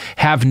whole,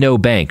 have no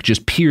bank,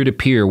 just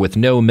peer-to-peer with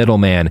no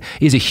middleman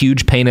is a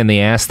huge pain in the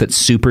ass that's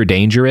super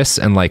dangerous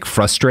and,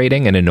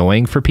 frustrating and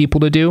annoying for people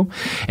to do.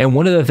 And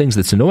one of the things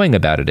that's annoying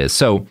about it is,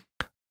 so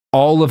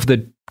all of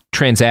the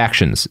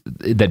transactions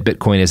that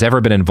Bitcoin has ever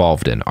been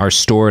involved in are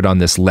stored on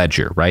this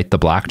ledger, right? The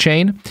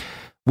blockchain.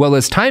 Well,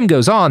 as time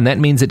goes on, that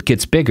means it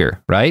gets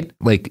bigger, right?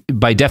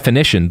 By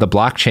definition, the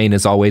blockchain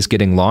is always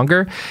getting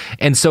longer.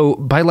 And so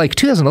by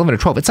 2011 or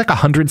 12, it's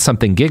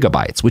 100-something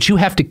gigabytes, which you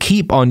have to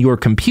keep on your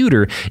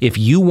computer if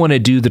you want to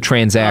do the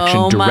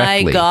transaction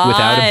directly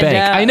without a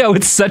bank. I know,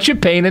 it's such a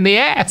pain in the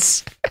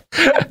ass.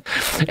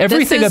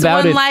 Everything this is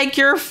about when, it.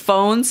 Your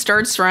phone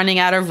starts running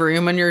out of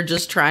room and you're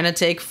just trying to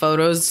take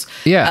photos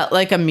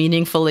at a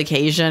meaningful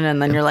occasion,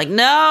 and then you're like,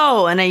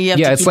 no, and then you have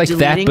to keep it's like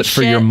that, but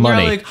for shit, your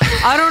money. You're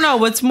I don't know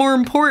what's more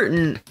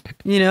important,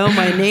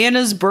 my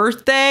Nana's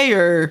birthday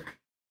or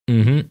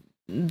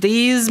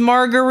these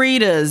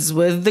margaritas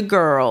with the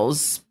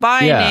girls.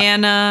 Bye,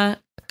 Nana.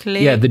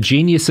 Click. Yeah, the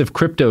genius of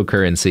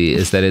cryptocurrency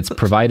is that it's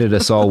provided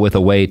us all with a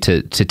way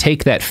to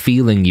take that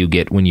feeling you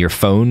get when your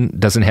phone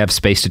doesn't have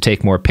space to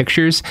take more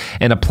pictures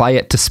and apply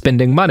it to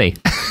spending money.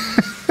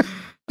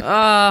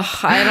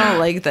 I don't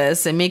like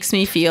this. It makes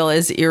me feel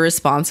as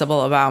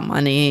irresponsible about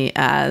money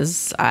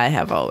as I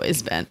have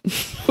always been.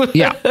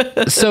 Yeah.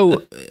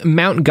 So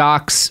Mt.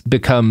 Gox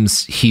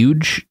becomes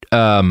huge.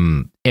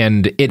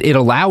 And it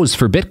allows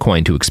for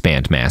Bitcoin to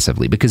expand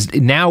massively because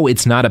now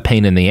it's not a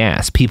pain in the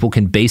ass. People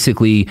can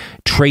basically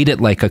trade it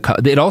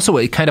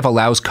it kind of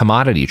allows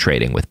commodity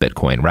trading with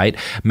Bitcoin, right?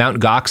 Mt.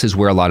 Gox is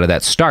where a lot of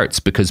that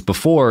starts because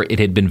before it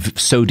had been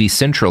so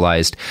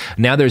decentralized.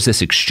 Now there's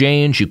this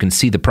exchange. You can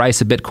see the price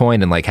of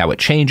Bitcoin and how it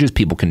changes.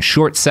 People can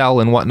short sell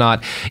and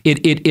whatnot.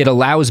 It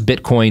allows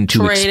Bitcoin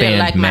to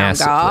expand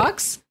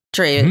massively.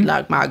 Trade it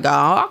like Mt.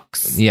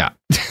 Gox. Yeah.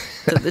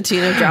 So the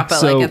Tina drop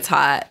it like it's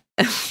hot.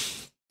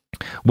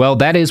 Well,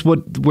 that is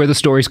where the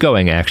story's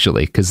going,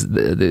 actually, because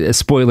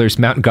spoilers,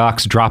 Mt.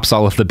 Gox drops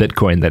all of the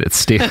Bitcoin that it's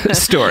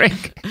storing.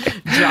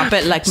 Drop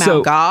it like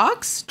Mt.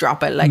 Gox?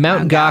 Drop it like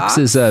Mt. Gox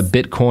is a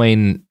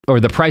Bitcoin, or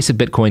the price of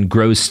Bitcoin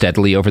grows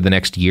steadily over the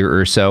next year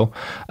or so.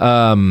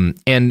 And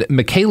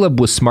McCaleb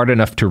was smart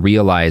enough to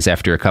realize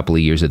after a couple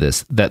of years of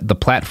this that the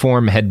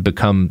platform had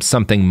become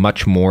something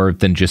much more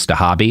than just a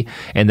hobby,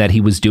 and that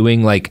he was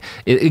doing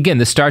again,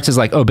 this starts as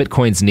oh,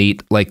 Bitcoin's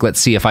neat. Let's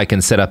see if I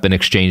can set up an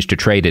exchange to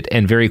trade it.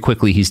 And very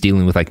quickly he's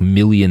dealing with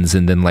millions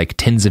and then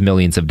tens of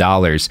millions of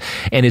dollars,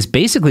 and is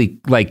basically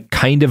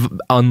kind of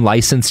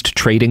unlicensed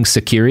trading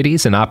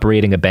securities and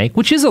operating a bank,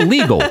 which is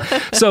illegal.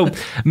 So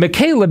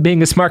McCaleb,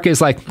 being a smart guy,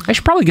 is I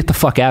should probably get the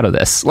fuck out of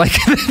this.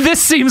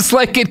 This seems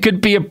like it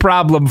could be a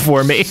problem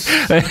for me.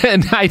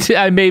 And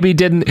I maybe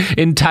didn't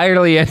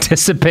entirely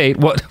anticipate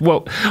what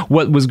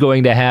was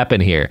going to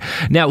happen here.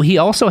 Now, he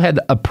also had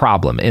a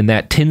problem in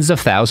that tens of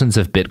thousands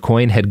of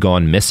Bitcoin had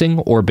gone missing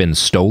or been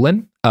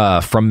stolen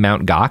from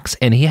Mt. Gox,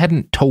 and he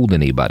hadn't told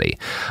anybody.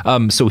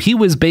 So he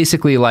was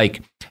basically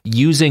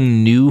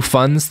using new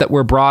funds that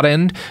were brought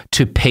in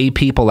to pay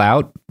people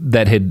out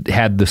that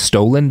had the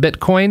stolen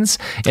Bitcoins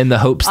in the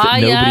hopes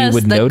that nobody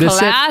would notice it.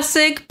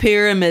 Classic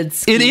pyramid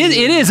scheme.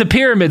 It is a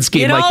pyramid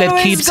scheme.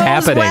 That keeps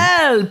happening.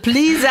 Well,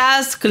 please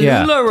ask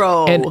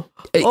Lularo. And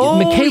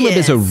McCaleb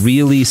is a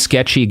really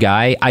sketchy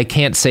guy. I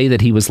can't say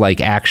that he was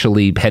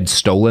actually had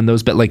stolen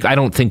those, but I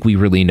don't think we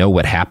really know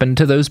what happened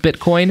to those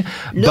Bitcoin.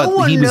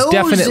 But he was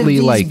definitely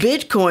if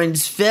these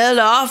Bitcoins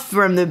fell off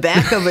from the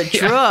back of a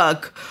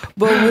truck.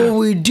 But what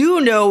we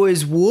do know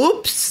is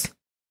whoops.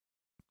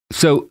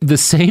 So the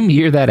same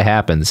year that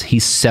happens, he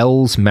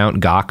sells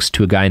Mt. Gox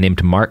to a guy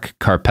named Mark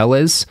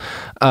Karpelez,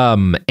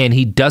 and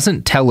he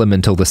doesn't tell him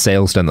until the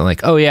sale's done. They're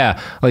oh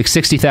yeah,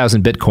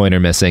 60,000 Bitcoin are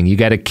missing. You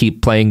got to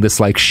keep playing this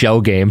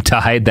shell game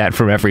to hide that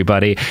from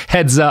everybody.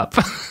 Heads up.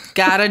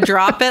 Gotta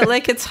drop it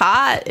like it's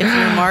hot if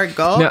you're Mark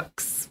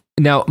Gox.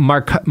 Now,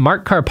 Mark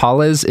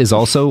Karpelez is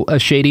also a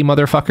shady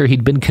motherfucker.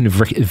 He'd been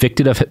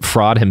convicted of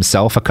fraud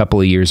himself a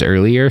couple of years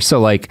earlier.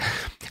 So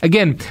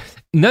again,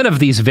 none of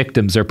these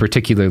victims are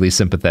particularly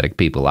sympathetic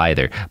people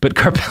either, but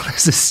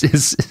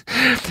Karpelez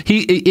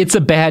it's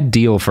a bad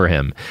deal for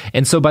him.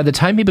 And so by the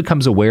time he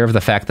becomes aware of the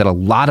fact that a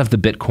lot of the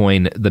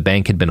Bitcoin the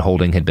bank had been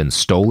holding had been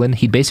stolen,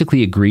 he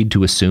basically agreed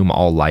to assume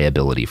all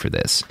liability for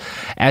this.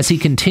 As he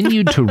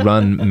continued to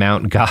run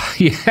Mt. Gox,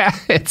 yeah,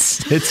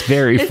 it's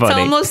very funny. It's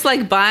almost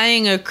like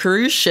buying a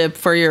cruise ship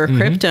for your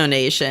crypto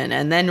nation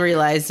and then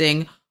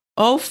realizing,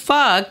 oh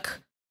fuck,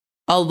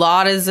 a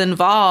lot is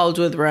involved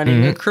with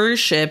running a cruise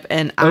ship,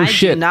 and I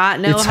do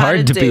not know it's how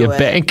hard to to do be a it.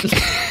 bank.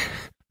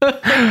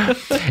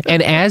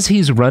 And as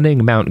he's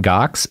running Mt.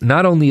 Gox,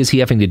 not only is he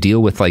having to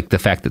deal with like the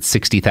fact that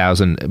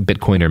 60,000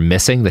 Bitcoin are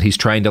missing, that he's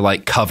trying to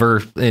like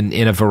cover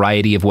in a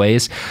variety of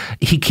ways,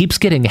 he keeps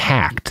getting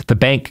hacked. The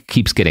bank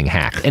keeps getting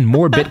hacked, and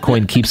more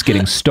Bitcoin keeps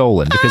getting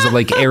stolen because of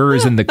like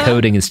errors in the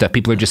coding and stuff.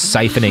 People are just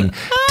siphoning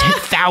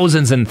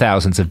thousands and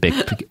thousands of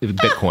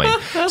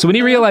Bitcoin. So when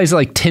he realizes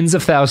like tens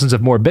of thousands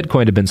of more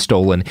Bitcoin have been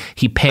stolen,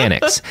 he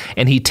panics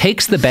and he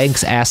takes the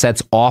bank's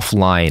assets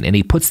offline and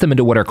he puts them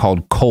into what are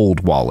called cold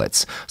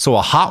wallets. So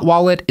a hot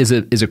wallet is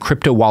a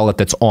crypto wallet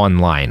that's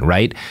online,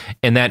 right?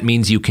 And that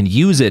means you can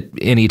use it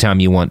anytime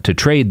you want to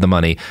trade the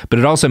money, but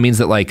it also means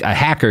that like a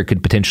hacker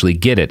could potentially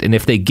get it. And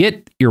if they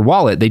get your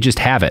wallet, they just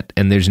have it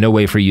and there's no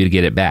way for you to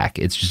get it back.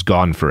 It's just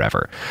gone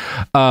forever.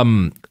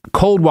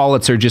 Cold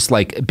wallets are just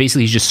like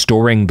basically just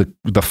storing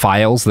the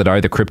files that are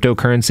the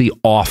cryptocurrency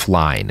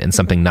offline and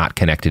something not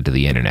connected to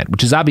the internet,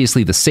 which is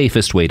obviously the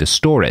safest way to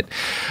store it.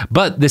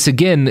 But this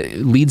again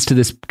leads to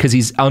this, because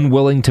he's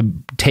unwilling to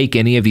take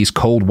any of these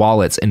cold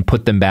wallets and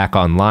put them back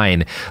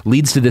online,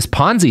 leads to this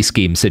Ponzi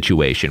scheme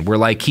situation where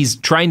like he's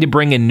trying to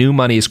bring in new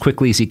money as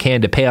quickly as he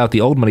can to pay out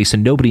the old money so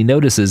nobody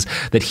notices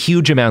that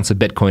huge amounts of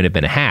Bitcoin have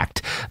been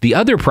hacked. The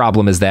other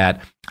problem is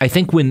that I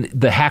think when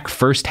the hack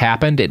first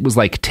happened, it was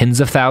like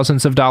tens of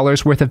thousands of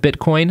dollars worth of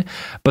Bitcoin,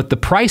 but the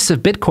price of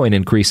Bitcoin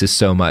increases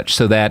so much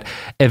so that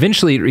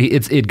eventually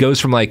it goes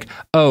from like,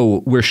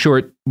 oh, we're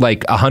short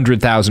like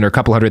 100,000 or a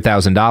couple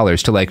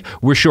 $100,000 to like,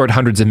 we're short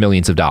hundreds of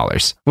millions of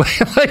dollars.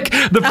 Like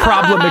the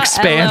problem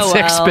expands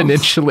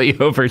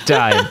exponentially over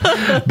time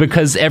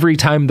because every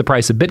time the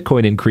price of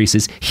Bitcoin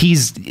increases,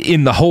 he's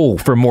in the hole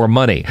for more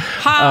money.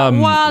 Hot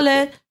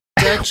wallet,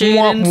 touch it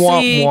and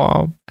see.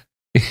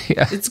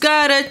 Yeah. It's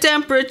got a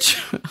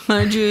temperature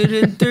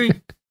 103.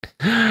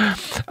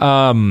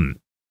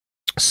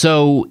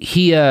 So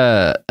he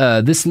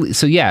this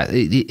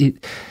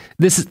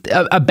is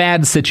a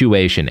bad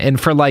situation. And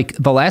for like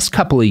the last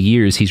couple of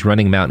years he's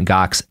running Mt.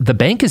 Gox, the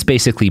bank is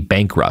basically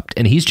bankrupt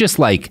and he's just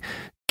like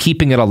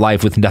keeping it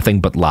alive with nothing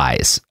but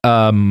lies. So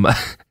I'm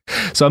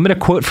going to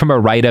quote from a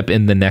write-up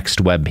in the Next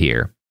Web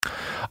here.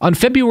 On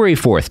February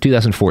 4th,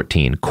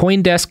 2014,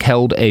 CoinDesk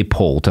held a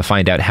poll to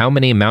find out how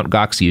many Mt.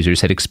 Gox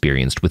users had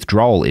experienced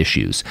withdrawal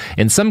issues.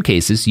 In some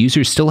cases,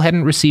 users still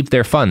hadn't received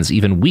their funds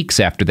even weeks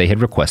after they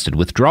had requested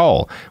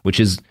withdrawal, which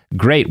is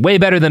great. Way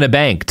better than a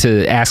bank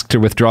to ask to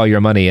withdraw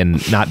your money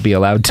and not be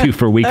allowed to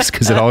for weeks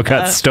because it all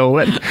got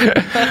stolen.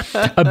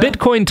 A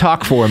Bitcoin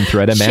talk forum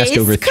thread amassed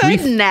over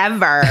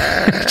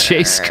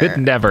Chase could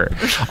never.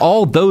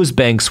 All those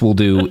banks will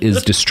do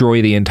is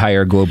destroy the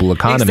entire global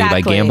economy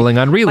by gambling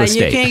on real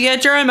estate. You can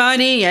get your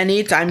money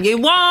anytime you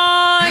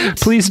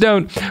want. Please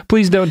don't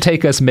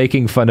take us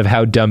making fun of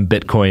how dumb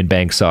Bitcoin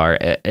banks are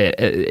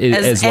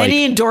as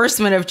any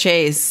endorsement of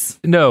Chase.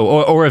 No,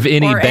 or of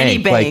any bank. Any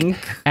bank.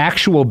 Like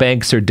actual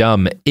banks are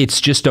dumb. It's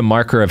just a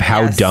marker of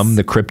how dumb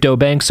the crypto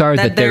banks are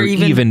that they're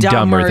even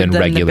dumber than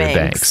regular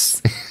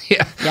banks.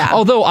 Yeah.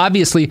 Although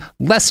obviously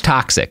less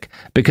toxic,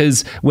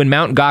 because when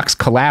Mt. Gox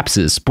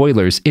collapses,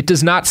 spoilers, it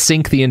does not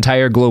sink the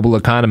entire global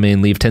economy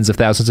and leave tens of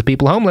thousands of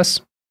people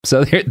homeless.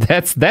 So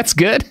that's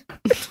good.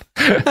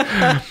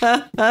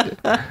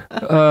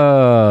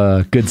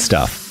 Good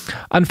stuff.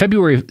 On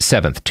February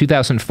 7th,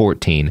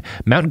 2014,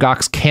 Mt.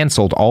 Gox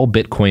canceled all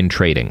Bitcoin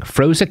trading,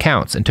 froze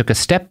accounts, and took a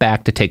step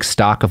back to take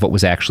stock of what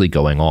was actually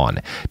going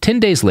on. 10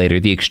 days later,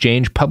 the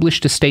exchange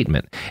published a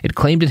statement. It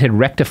claimed it had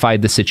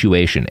rectified the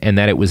situation and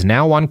that it was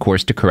now on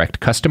course to correct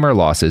customer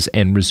losses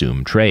and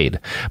resume trade.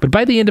 But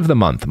by the end of the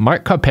month,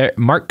 Mark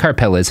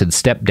Karpeles had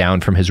stepped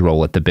down from his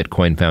role at the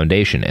Bitcoin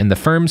Foundation, and the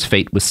firm's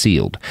fate was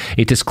sealed.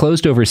 It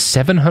disclosed over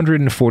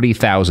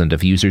 740,000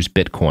 of users'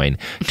 Bitcoin,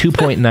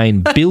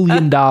 $2.9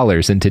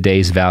 billion in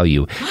today's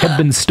value, had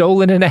been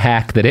stolen in a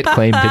hack that it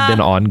claimed had been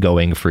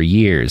ongoing for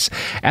years.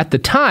 At the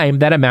time,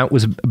 that amount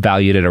was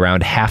valued at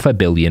around $500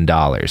 million.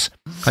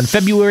 On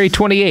February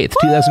 28th,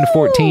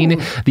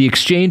 2014, the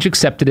exchange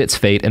accepted its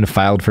fate and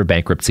filed for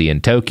bankruptcy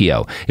in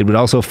Tokyo. It would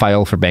also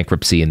file for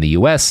bankruptcy in the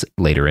US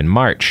later in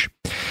March.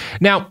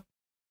 Now,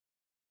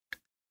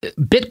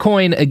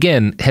 Bitcoin,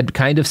 again, had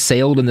kind of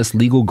sailed in this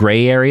legal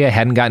gray area,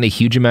 hadn't gotten a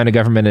huge amount of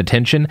government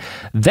attention.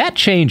 That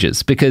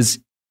changes because,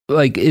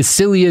 like, as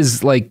silly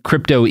as like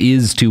crypto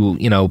is to,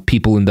 you know,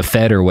 people in the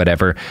Fed or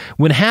whatever,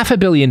 when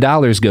 $500 million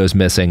goes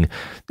missing,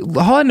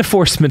 law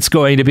enforcement's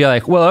going to be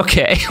like, well,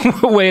 okay,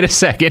 wait a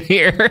second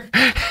here.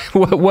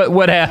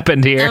 What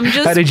happened here?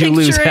 How did you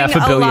lose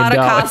 $500 million? A lot of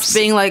cops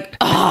being like,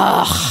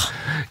 ugh.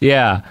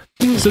 Yeah.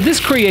 So this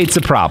creates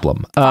a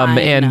problem.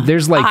 And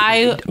there's like,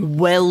 I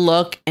will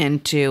look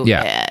into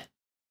it.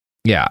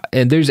 Yeah,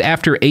 and there's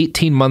after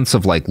 18 months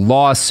of like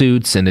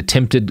lawsuits and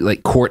attempted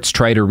like courts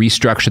try to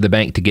restructure the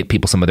bank to get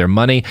people some of their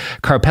money,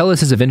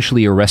 Karpeles is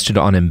eventually arrested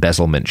on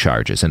embezzlement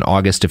charges in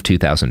August of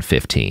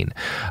 2015.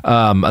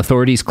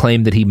 Authorities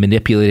claim that he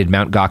manipulated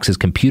Mt. Gox's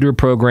computer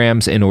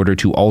programs in order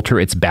to alter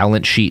its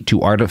balance sheet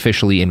to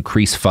artificially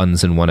increase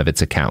funds in one of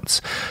its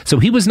accounts. So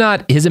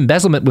his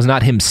embezzlement was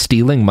not him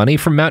stealing money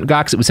from Mt.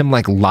 Gox. It was him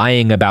like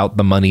lying about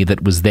the money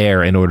that was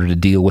there in order to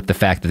deal with the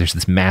fact that there's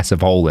this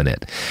massive hole in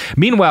it.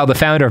 Meanwhile, the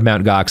founder of Mt.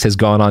 Gox has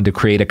gone on to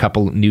create a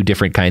couple new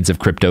different kinds of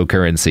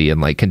cryptocurrency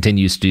and like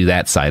continues to do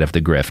that side of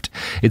the grift.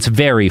 It's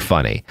very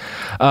funny.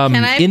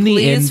 Can I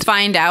please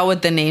find out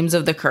what the names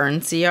of the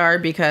currency are?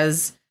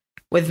 Because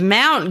with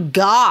Mt.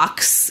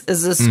 Gox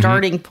as a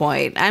starting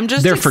point, I'm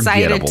just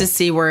excited to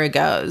see where it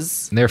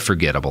goes. They're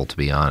forgettable, to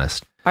be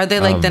honest. Are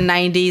they like the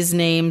 90s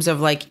names of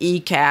like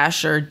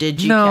eCash or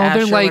DigiCash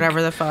or like,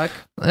 whatever the fuck?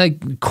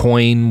 Like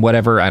coin,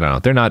 whatever. I don't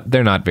know.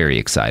 They're not very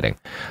exciting.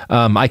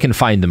 I can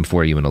find them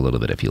for you in a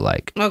little bit if you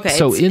like. Okay.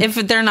 So if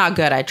they're not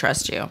good, I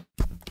trust you.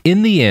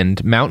 In the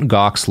end, Mt.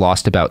 Gox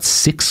lost about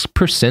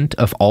 6%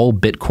 of all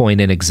Bitcoin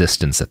in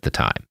existence at the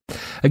time.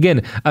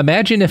 Again,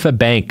 imagine if a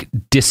bank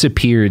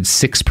disappeared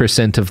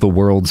 6% of the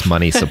world's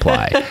money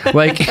supply.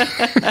 Like,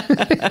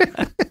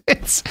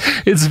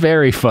 it's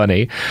very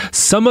funny.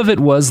 Some of it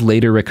was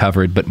later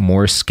recovered, but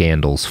more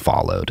scandals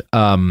followed.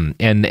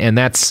 And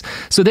that's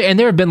so.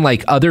 There have been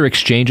like other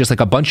exchanges,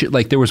 like a bunch of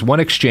like there was one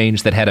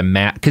exchange that had a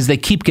map because they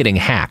keep getting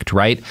hacked,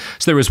 right?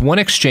 So there was one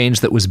exchange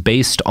that was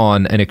based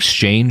on an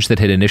exchange that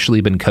had initially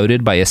been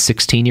coded by a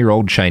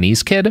 16-year-old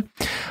Chinese kid.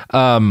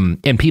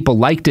 And people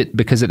liked it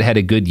because it had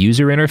a good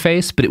user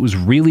interface, but it was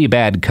really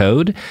bad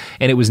code.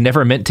 And it was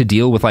never meant to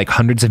deal with like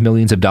hundreds of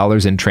millions of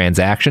dollars in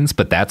transactions.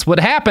 But that's what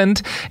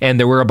happened. And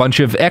there were a bunch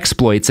of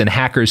exploits and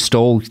hackers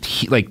stole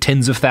like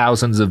tens of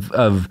thousands of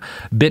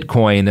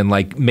Bitcoin and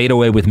like made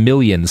away with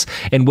millions.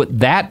 And what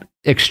that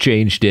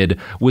exchange did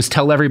was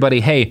tell everybody,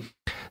 hey,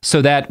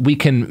 so that we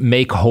can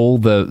make whole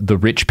the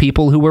rich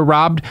people who were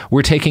robbed,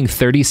 we're taking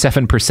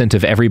 37%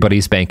 of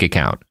everybody's bank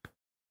account.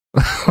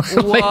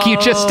 Like you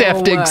just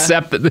have to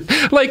accept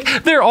that.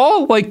 Like they're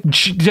all like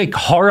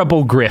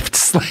horrible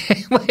grifts.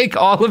 Like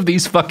all of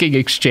these fucking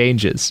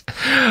exchanges.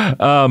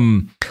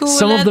 Some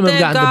of them have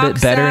gotten a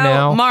bit better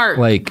now. Mark.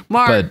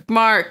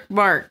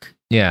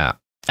 Yeah.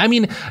 I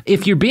mean,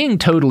 if you're being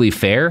totally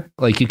fair,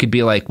 like you could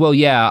be like, well,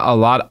 yeah,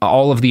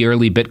 all of the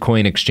early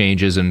Bitcoin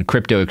exchanges and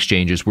crypto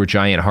exchanges were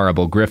giant,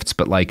 horrible grifts.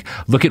 But like,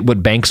 look at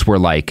what banks were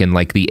like in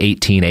like the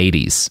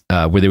 1880s,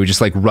 where they would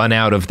just like run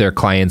out of their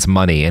clients'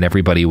 money and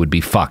everybody would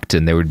be fucked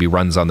and there would be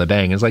runs on the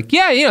bank. It's like,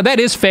 yeah, that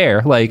is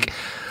fair. Like,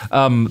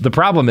 the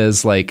problem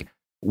is like,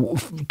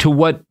 to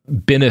what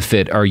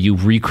benefit are you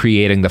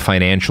recreating the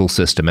financial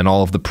system and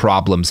all of the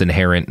problems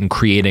inherent in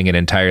creating an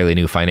entirely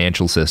new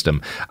financial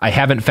system? I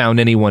haven't found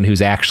anyone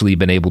who's actually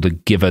been able to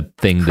give a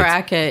thing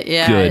that's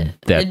good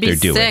that It'd be they're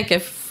doing. Sick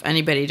if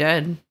anybody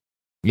did.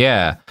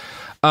 Yeah.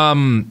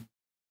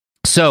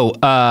 So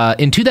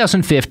in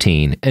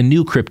 2015, a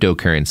new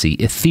cryptocurrency,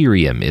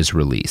 Ethereum, is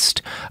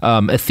released.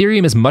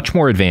 Ethereum is much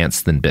more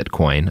advanced than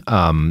Bitcoin,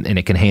 and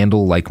it can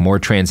handle like more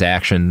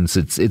transactions.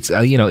 It's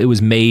it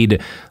was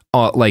made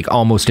like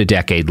almost a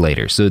decade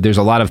later. So there's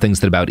a lot of things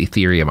that about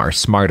Ethereum are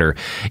smarter.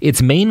 Its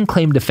main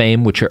claim to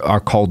fame, which are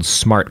called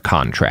smart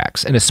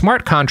contracts. And a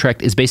smart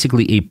contract is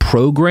basically a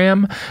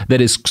program that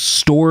is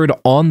stored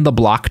on the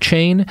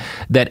blockchain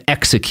that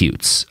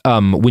executes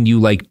when you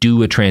like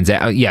do a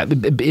transaction. Yeah,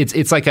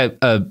 it's like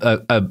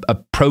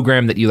a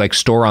program that you like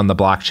store on the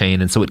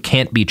blockchain, and so it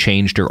can't be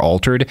changed or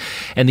altered.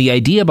 And the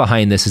idea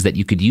behind this is that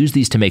you could use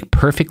these to make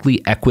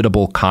perfectly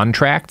equitable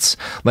contracts.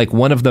 Like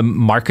one of the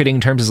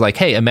marketing terms is like,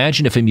 hey,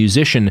 imagine if a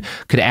musician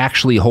could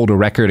actually hold a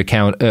record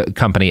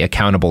company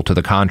accountable to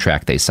the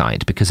contract they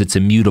signed because it's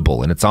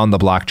immutable and it's on the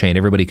blockchain.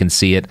 Everybody can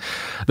see it.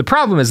 The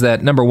problem is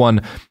that, number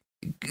one,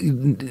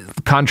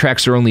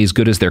 contracts are only as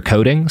good as their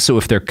coding. So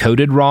if they're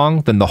coded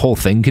wrong, then the whole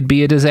thing could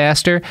be a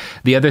disaster.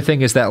 The other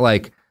thing is that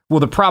like, well,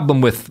 the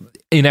problem with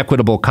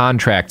inequitable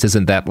contracts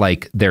isn't that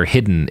like they're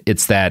hidden.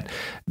 It's that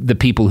the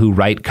people who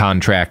write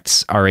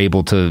contracts are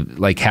able to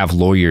like have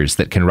lawyers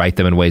that can write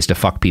them in ways to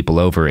fuck people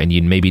over, and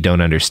you maybe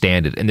don't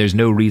understand it. And there's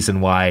no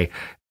reason why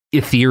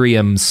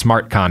Ethereum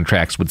smart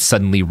contracts would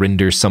suddenly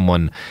render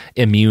someone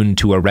immune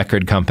to a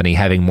record company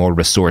having more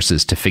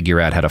resources to figure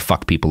out how to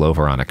fuck people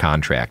over on a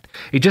contract.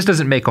 It just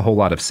doesn't make a whole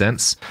lot of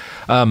sense.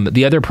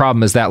 The other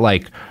problem is that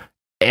like,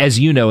 as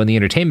you know, in the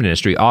entertainment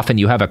industry, often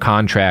you have a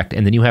contract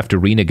and then you have to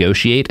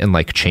renegotiate and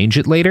like change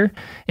it later.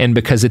 And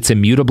because it's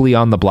immutably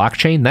on the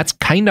blockchain, that's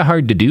kind of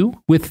hard to do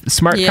with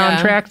smart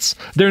contracts.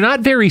 They're not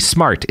very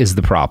smart is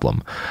the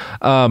problem.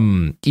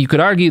 You could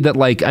argue that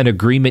like an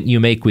agreement you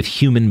make with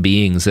human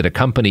beings at a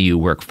company you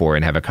work for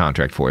and have a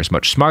contract for is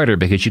much smarter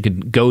because you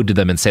can go to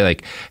them and say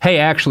like, hey,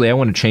 actually, I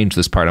want to change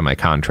this part of my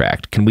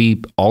contract. Can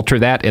we alter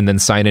that and then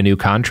sign a new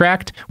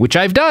contract? Which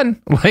I've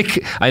done.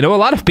 Like, I know a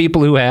lot of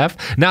people who have.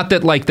 Not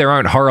that like there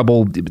aren't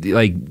horrible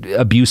like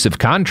abusive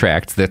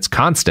contracts that's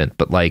constant,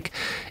 but like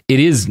it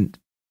is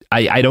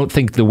I don't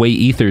think the way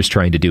Ether's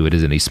trying to do it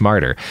is any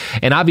smarter.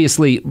 And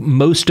obviously,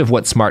 most of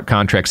what smart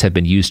contracts have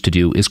been used to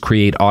do is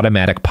create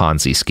automatic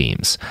Ponzi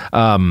schemes.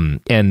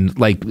 And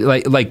like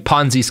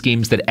Ponzi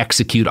schemes that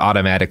execute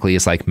automatically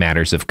as like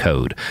matters of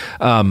code.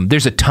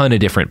 There's a ton of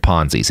different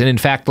Ponzi's. And in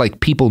fact, like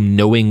people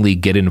knowingly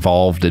get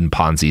involved in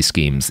Ponzi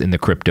schemes in the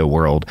crypto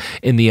world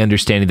in the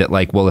understanding that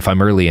like, well, if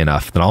I'm early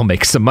enough, then I'll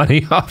make some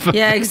money off of it.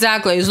 Yeah,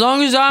 exactly. As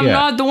long as I'm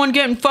not the one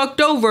getting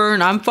fucked over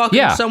and I'm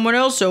fucking someone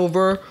else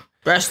over,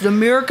 that's the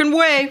American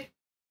way.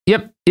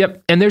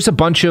 Yep. And there's a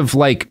bunch of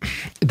like,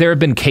 there have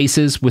been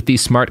cases with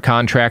these smart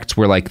contracts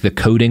where like the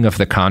coding of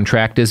the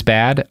contract is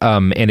bad.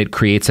 And it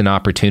creates an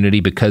opportunity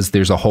because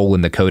there's a hole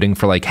in the coding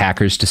for like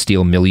hackers to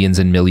steal millions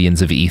and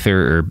millions of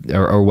Ether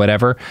or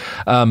whatever.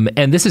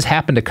 And this has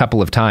happened a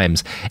couple of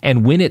times.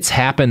 And when it's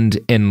happened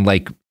in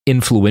like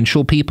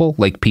influential people,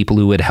 like people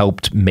who had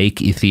helped make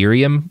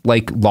Ethereum,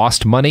 like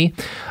lost money,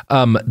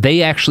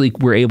 they actually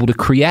were able to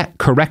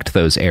correct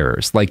those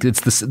errors. Like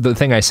it's the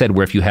thing I said,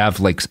 where if you have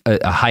like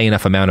a high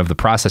enough amount of the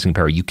processing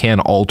power, you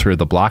can alter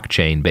the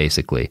blockchain,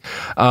 basically.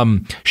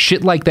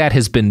 Shit like that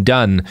has been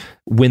done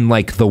when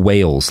like the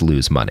whales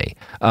lose money.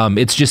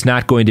 It's just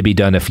not going to be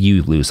done if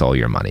you lose all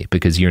your money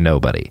because you're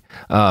nobody,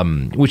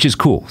 which is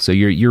cool. So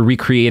you're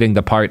recreating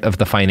the part of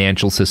the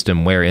financial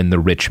system wherein the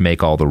rich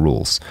make all the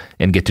rules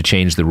and get to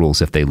change the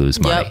rules if they lose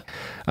money,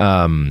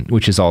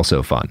 which is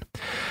also fun.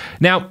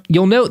 Now,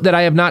 you'll note that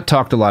I have not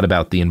talked a lot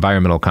about the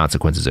environmental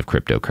consequences of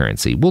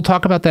cryptocurrency. We'll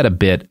talk about that a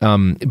bit,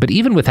 but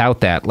even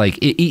without that, like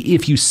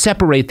if you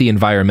separate the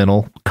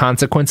environmental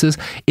consequences,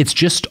 it's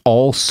just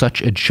all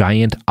such a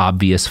giant,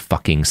 obvious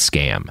fucking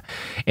scam.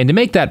 And to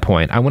make that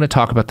point, I want to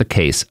talk about the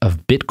case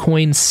of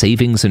Bitcoin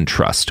Savings and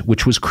Trust,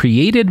 which was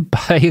created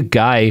by a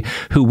guy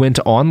who went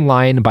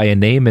online by a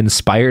name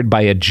inspired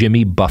by a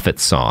Jimmy Buffett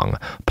song,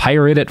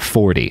 Pirate at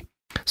 40.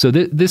 So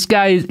this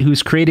guy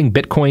who's creating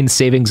Bitcoin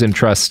Savings and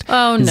Trust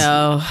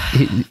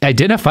he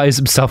identifies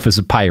himself as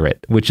a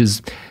pirate, which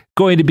is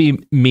going to be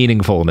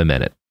meaningful in a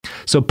minute.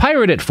 So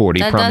Pirate at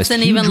 40 promised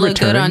doesn't huge even look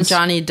returns. good on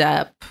Johnny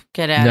Depp.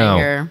 Get out of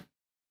here.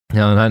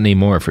 No, not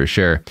anymore, for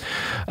sure.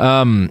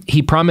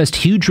 He promised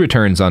huge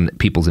returns on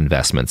people's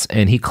investments,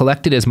 and he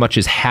collected as much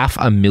as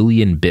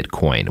 500,000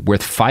 Bitcoin,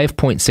 worth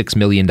 $5.6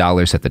 million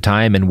at the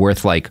time and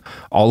worth like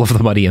all of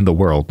the money in the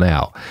world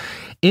now.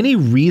 Any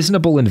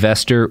reasonable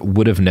investor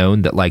would have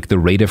known that like the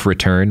rate of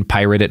return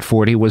Pirate at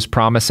 40 was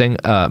promising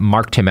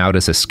marked him out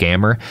as a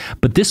scammer,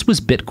 but this was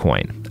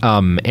Bitcoin,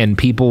 and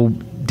people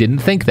didn't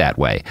think that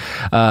way.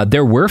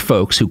 There were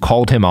folks who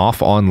called him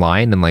off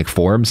online and like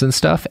forums and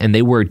stuff, and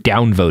they were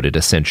downvoted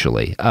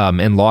essentially,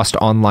 and lost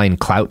online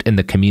clout in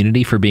the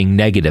community for being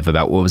negative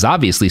about what was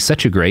obviously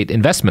such a great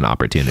investment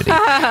opportunity.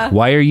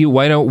 Why are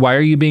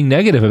you being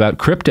negative about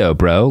crypto,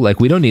 bro?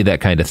 Like we don't need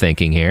that kind of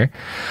thinking here.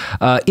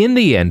 In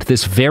the end,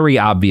 this very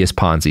obvious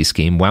Ponzi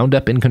scheme wound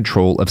up in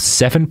control of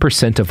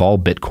 7% of all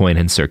Bitcoin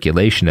in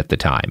circulation at the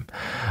time.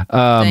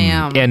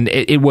 And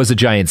it was a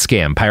giant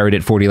scam. Pirate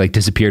at 40 like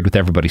disappeared with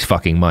everybody's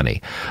fucking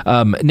money.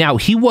 Now,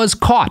 he was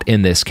caught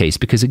in this case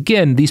because,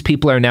 again, these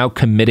people are now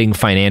committing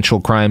financial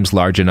crimes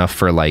large enough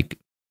for like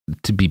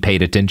to be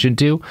paid attention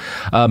to,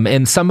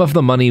 and some of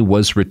the money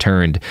was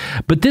returned.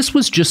 But this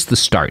was just the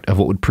start of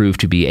what would prove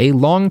to be a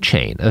long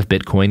chain of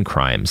Bitcoin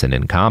crimes and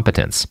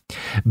incompetence.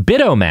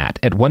 Bitomat,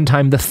 at one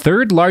time the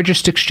third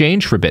largest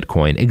exchange for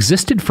Bitcoin,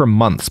 existed for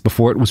months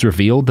before it was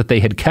revealed that they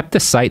had kept the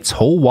site's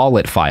whole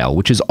wallet file,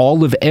 which is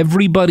all of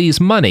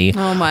everybody's money,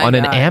 on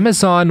an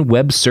Amazon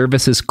Web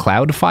Services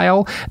cloud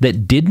file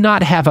that did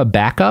not have a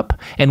backup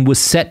and was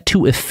set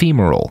to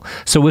ephemeral.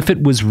 So if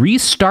it was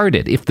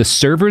restarted, if the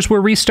servers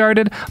were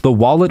restarted, the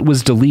wallet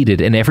was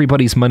deleted and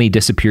everybody's money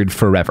disappeared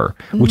forever,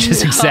 which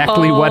is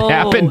exactly what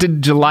happened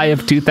in July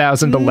of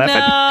 2011.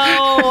 No,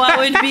 I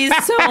would be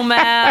so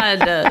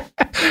mad.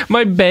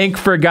 My bank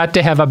forgot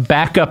to have a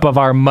backup of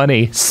our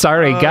money.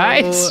 Sorry,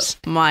 guys.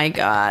 My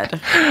God.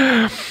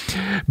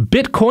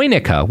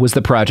 Bitcoinica was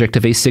the project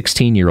of a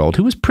 16-year-old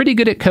who was pretty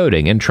good at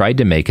coding and tried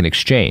to make an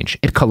exchange.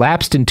 It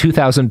collapsed in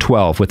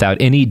 2012 without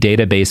any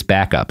database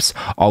backups.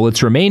 All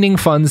its remaining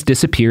funds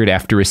disappeared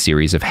after a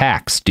series of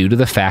hacks due to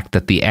the fact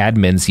that the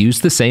admins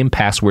used the same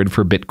password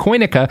for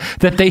Bitcoinica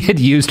that they had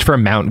used for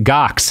Mt.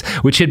 Gox,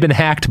 which had been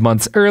hacked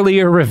months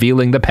earlier,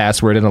 revealing the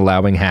password and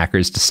allowing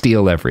hackers to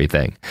steal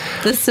everything.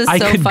 This is so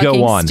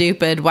fucking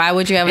stupid. Why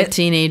would you have a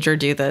teenager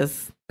do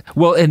this?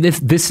 Well, and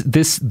this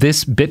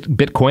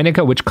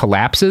Bitcoinica, which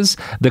collapses,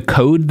 the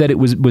code that it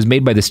was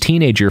made by this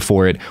teenager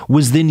for it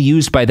was then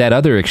used by that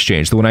other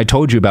exchange, the one I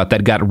told you about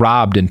that got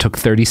robbed and took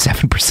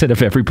 37%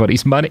 of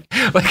everybody's money.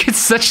 Like, it's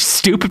such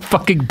stupid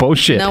fucking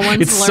bullshit. No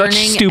one's it's such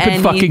stupid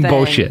anything. Fucking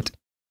bullshit.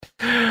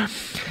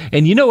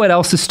 And you know what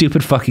else is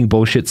stupid fucking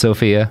bullshit,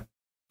 Sophia?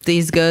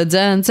 These goods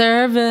and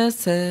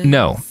services.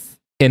 No.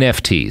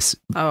 NFTs.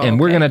 And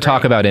we're going to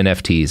talk about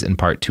NFTs in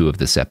part 2 of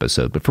this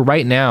episode. But for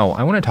right now,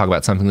 I want to talk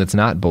about something that's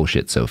not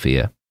bullshit,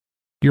 Sophia.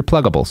 Your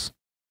pluggables.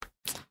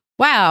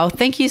 Wow.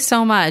 Thank you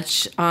so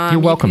much. You're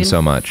welcome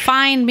so much.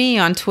 Find me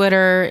on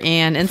Twitter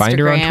and Instagram. Find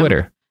her on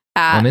Twitter.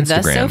 At on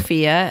Instagram. The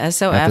Sofiya, At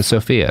the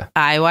Sofiya.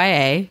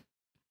 SOFIYA.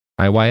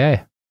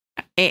 IYA.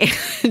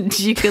 And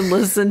you can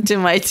listen to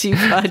my 2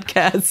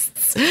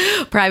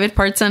 podcasts, Private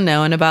Parts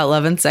Unknown, about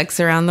love and sex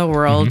around the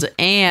world,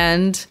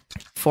 and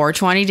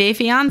 420 Day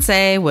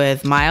Fiance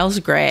with Miles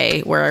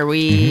Gray, where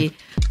we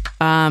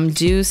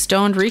do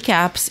stoned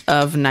recaps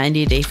of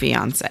 90 Day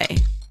Fiance.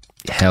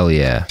 Hell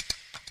yeah.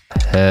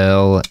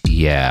 Hell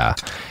yeah.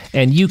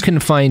 And you can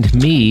find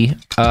me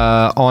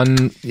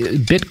on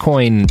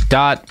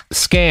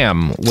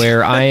bitcoin.scam,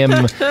 where I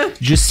am,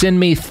 just send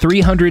me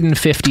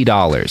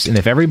 $350. And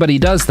if everybody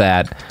does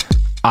that,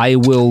 I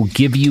will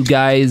give you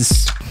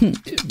guys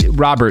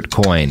Robert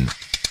Coin,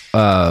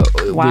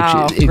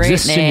 which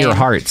exists in your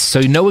hearts.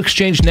 So no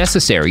exchange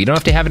necessary. You don't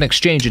have to have an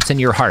exchange. It's in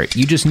your heart.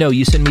 You just know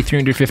you send me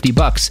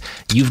 $350,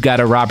 you've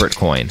got a Robert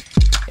Coin.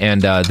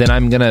 And then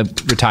I'm going to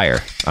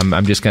retire.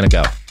 I'm just going to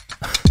go.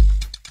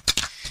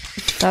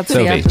 That's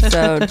the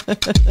episode.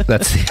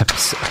 That's the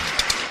episode.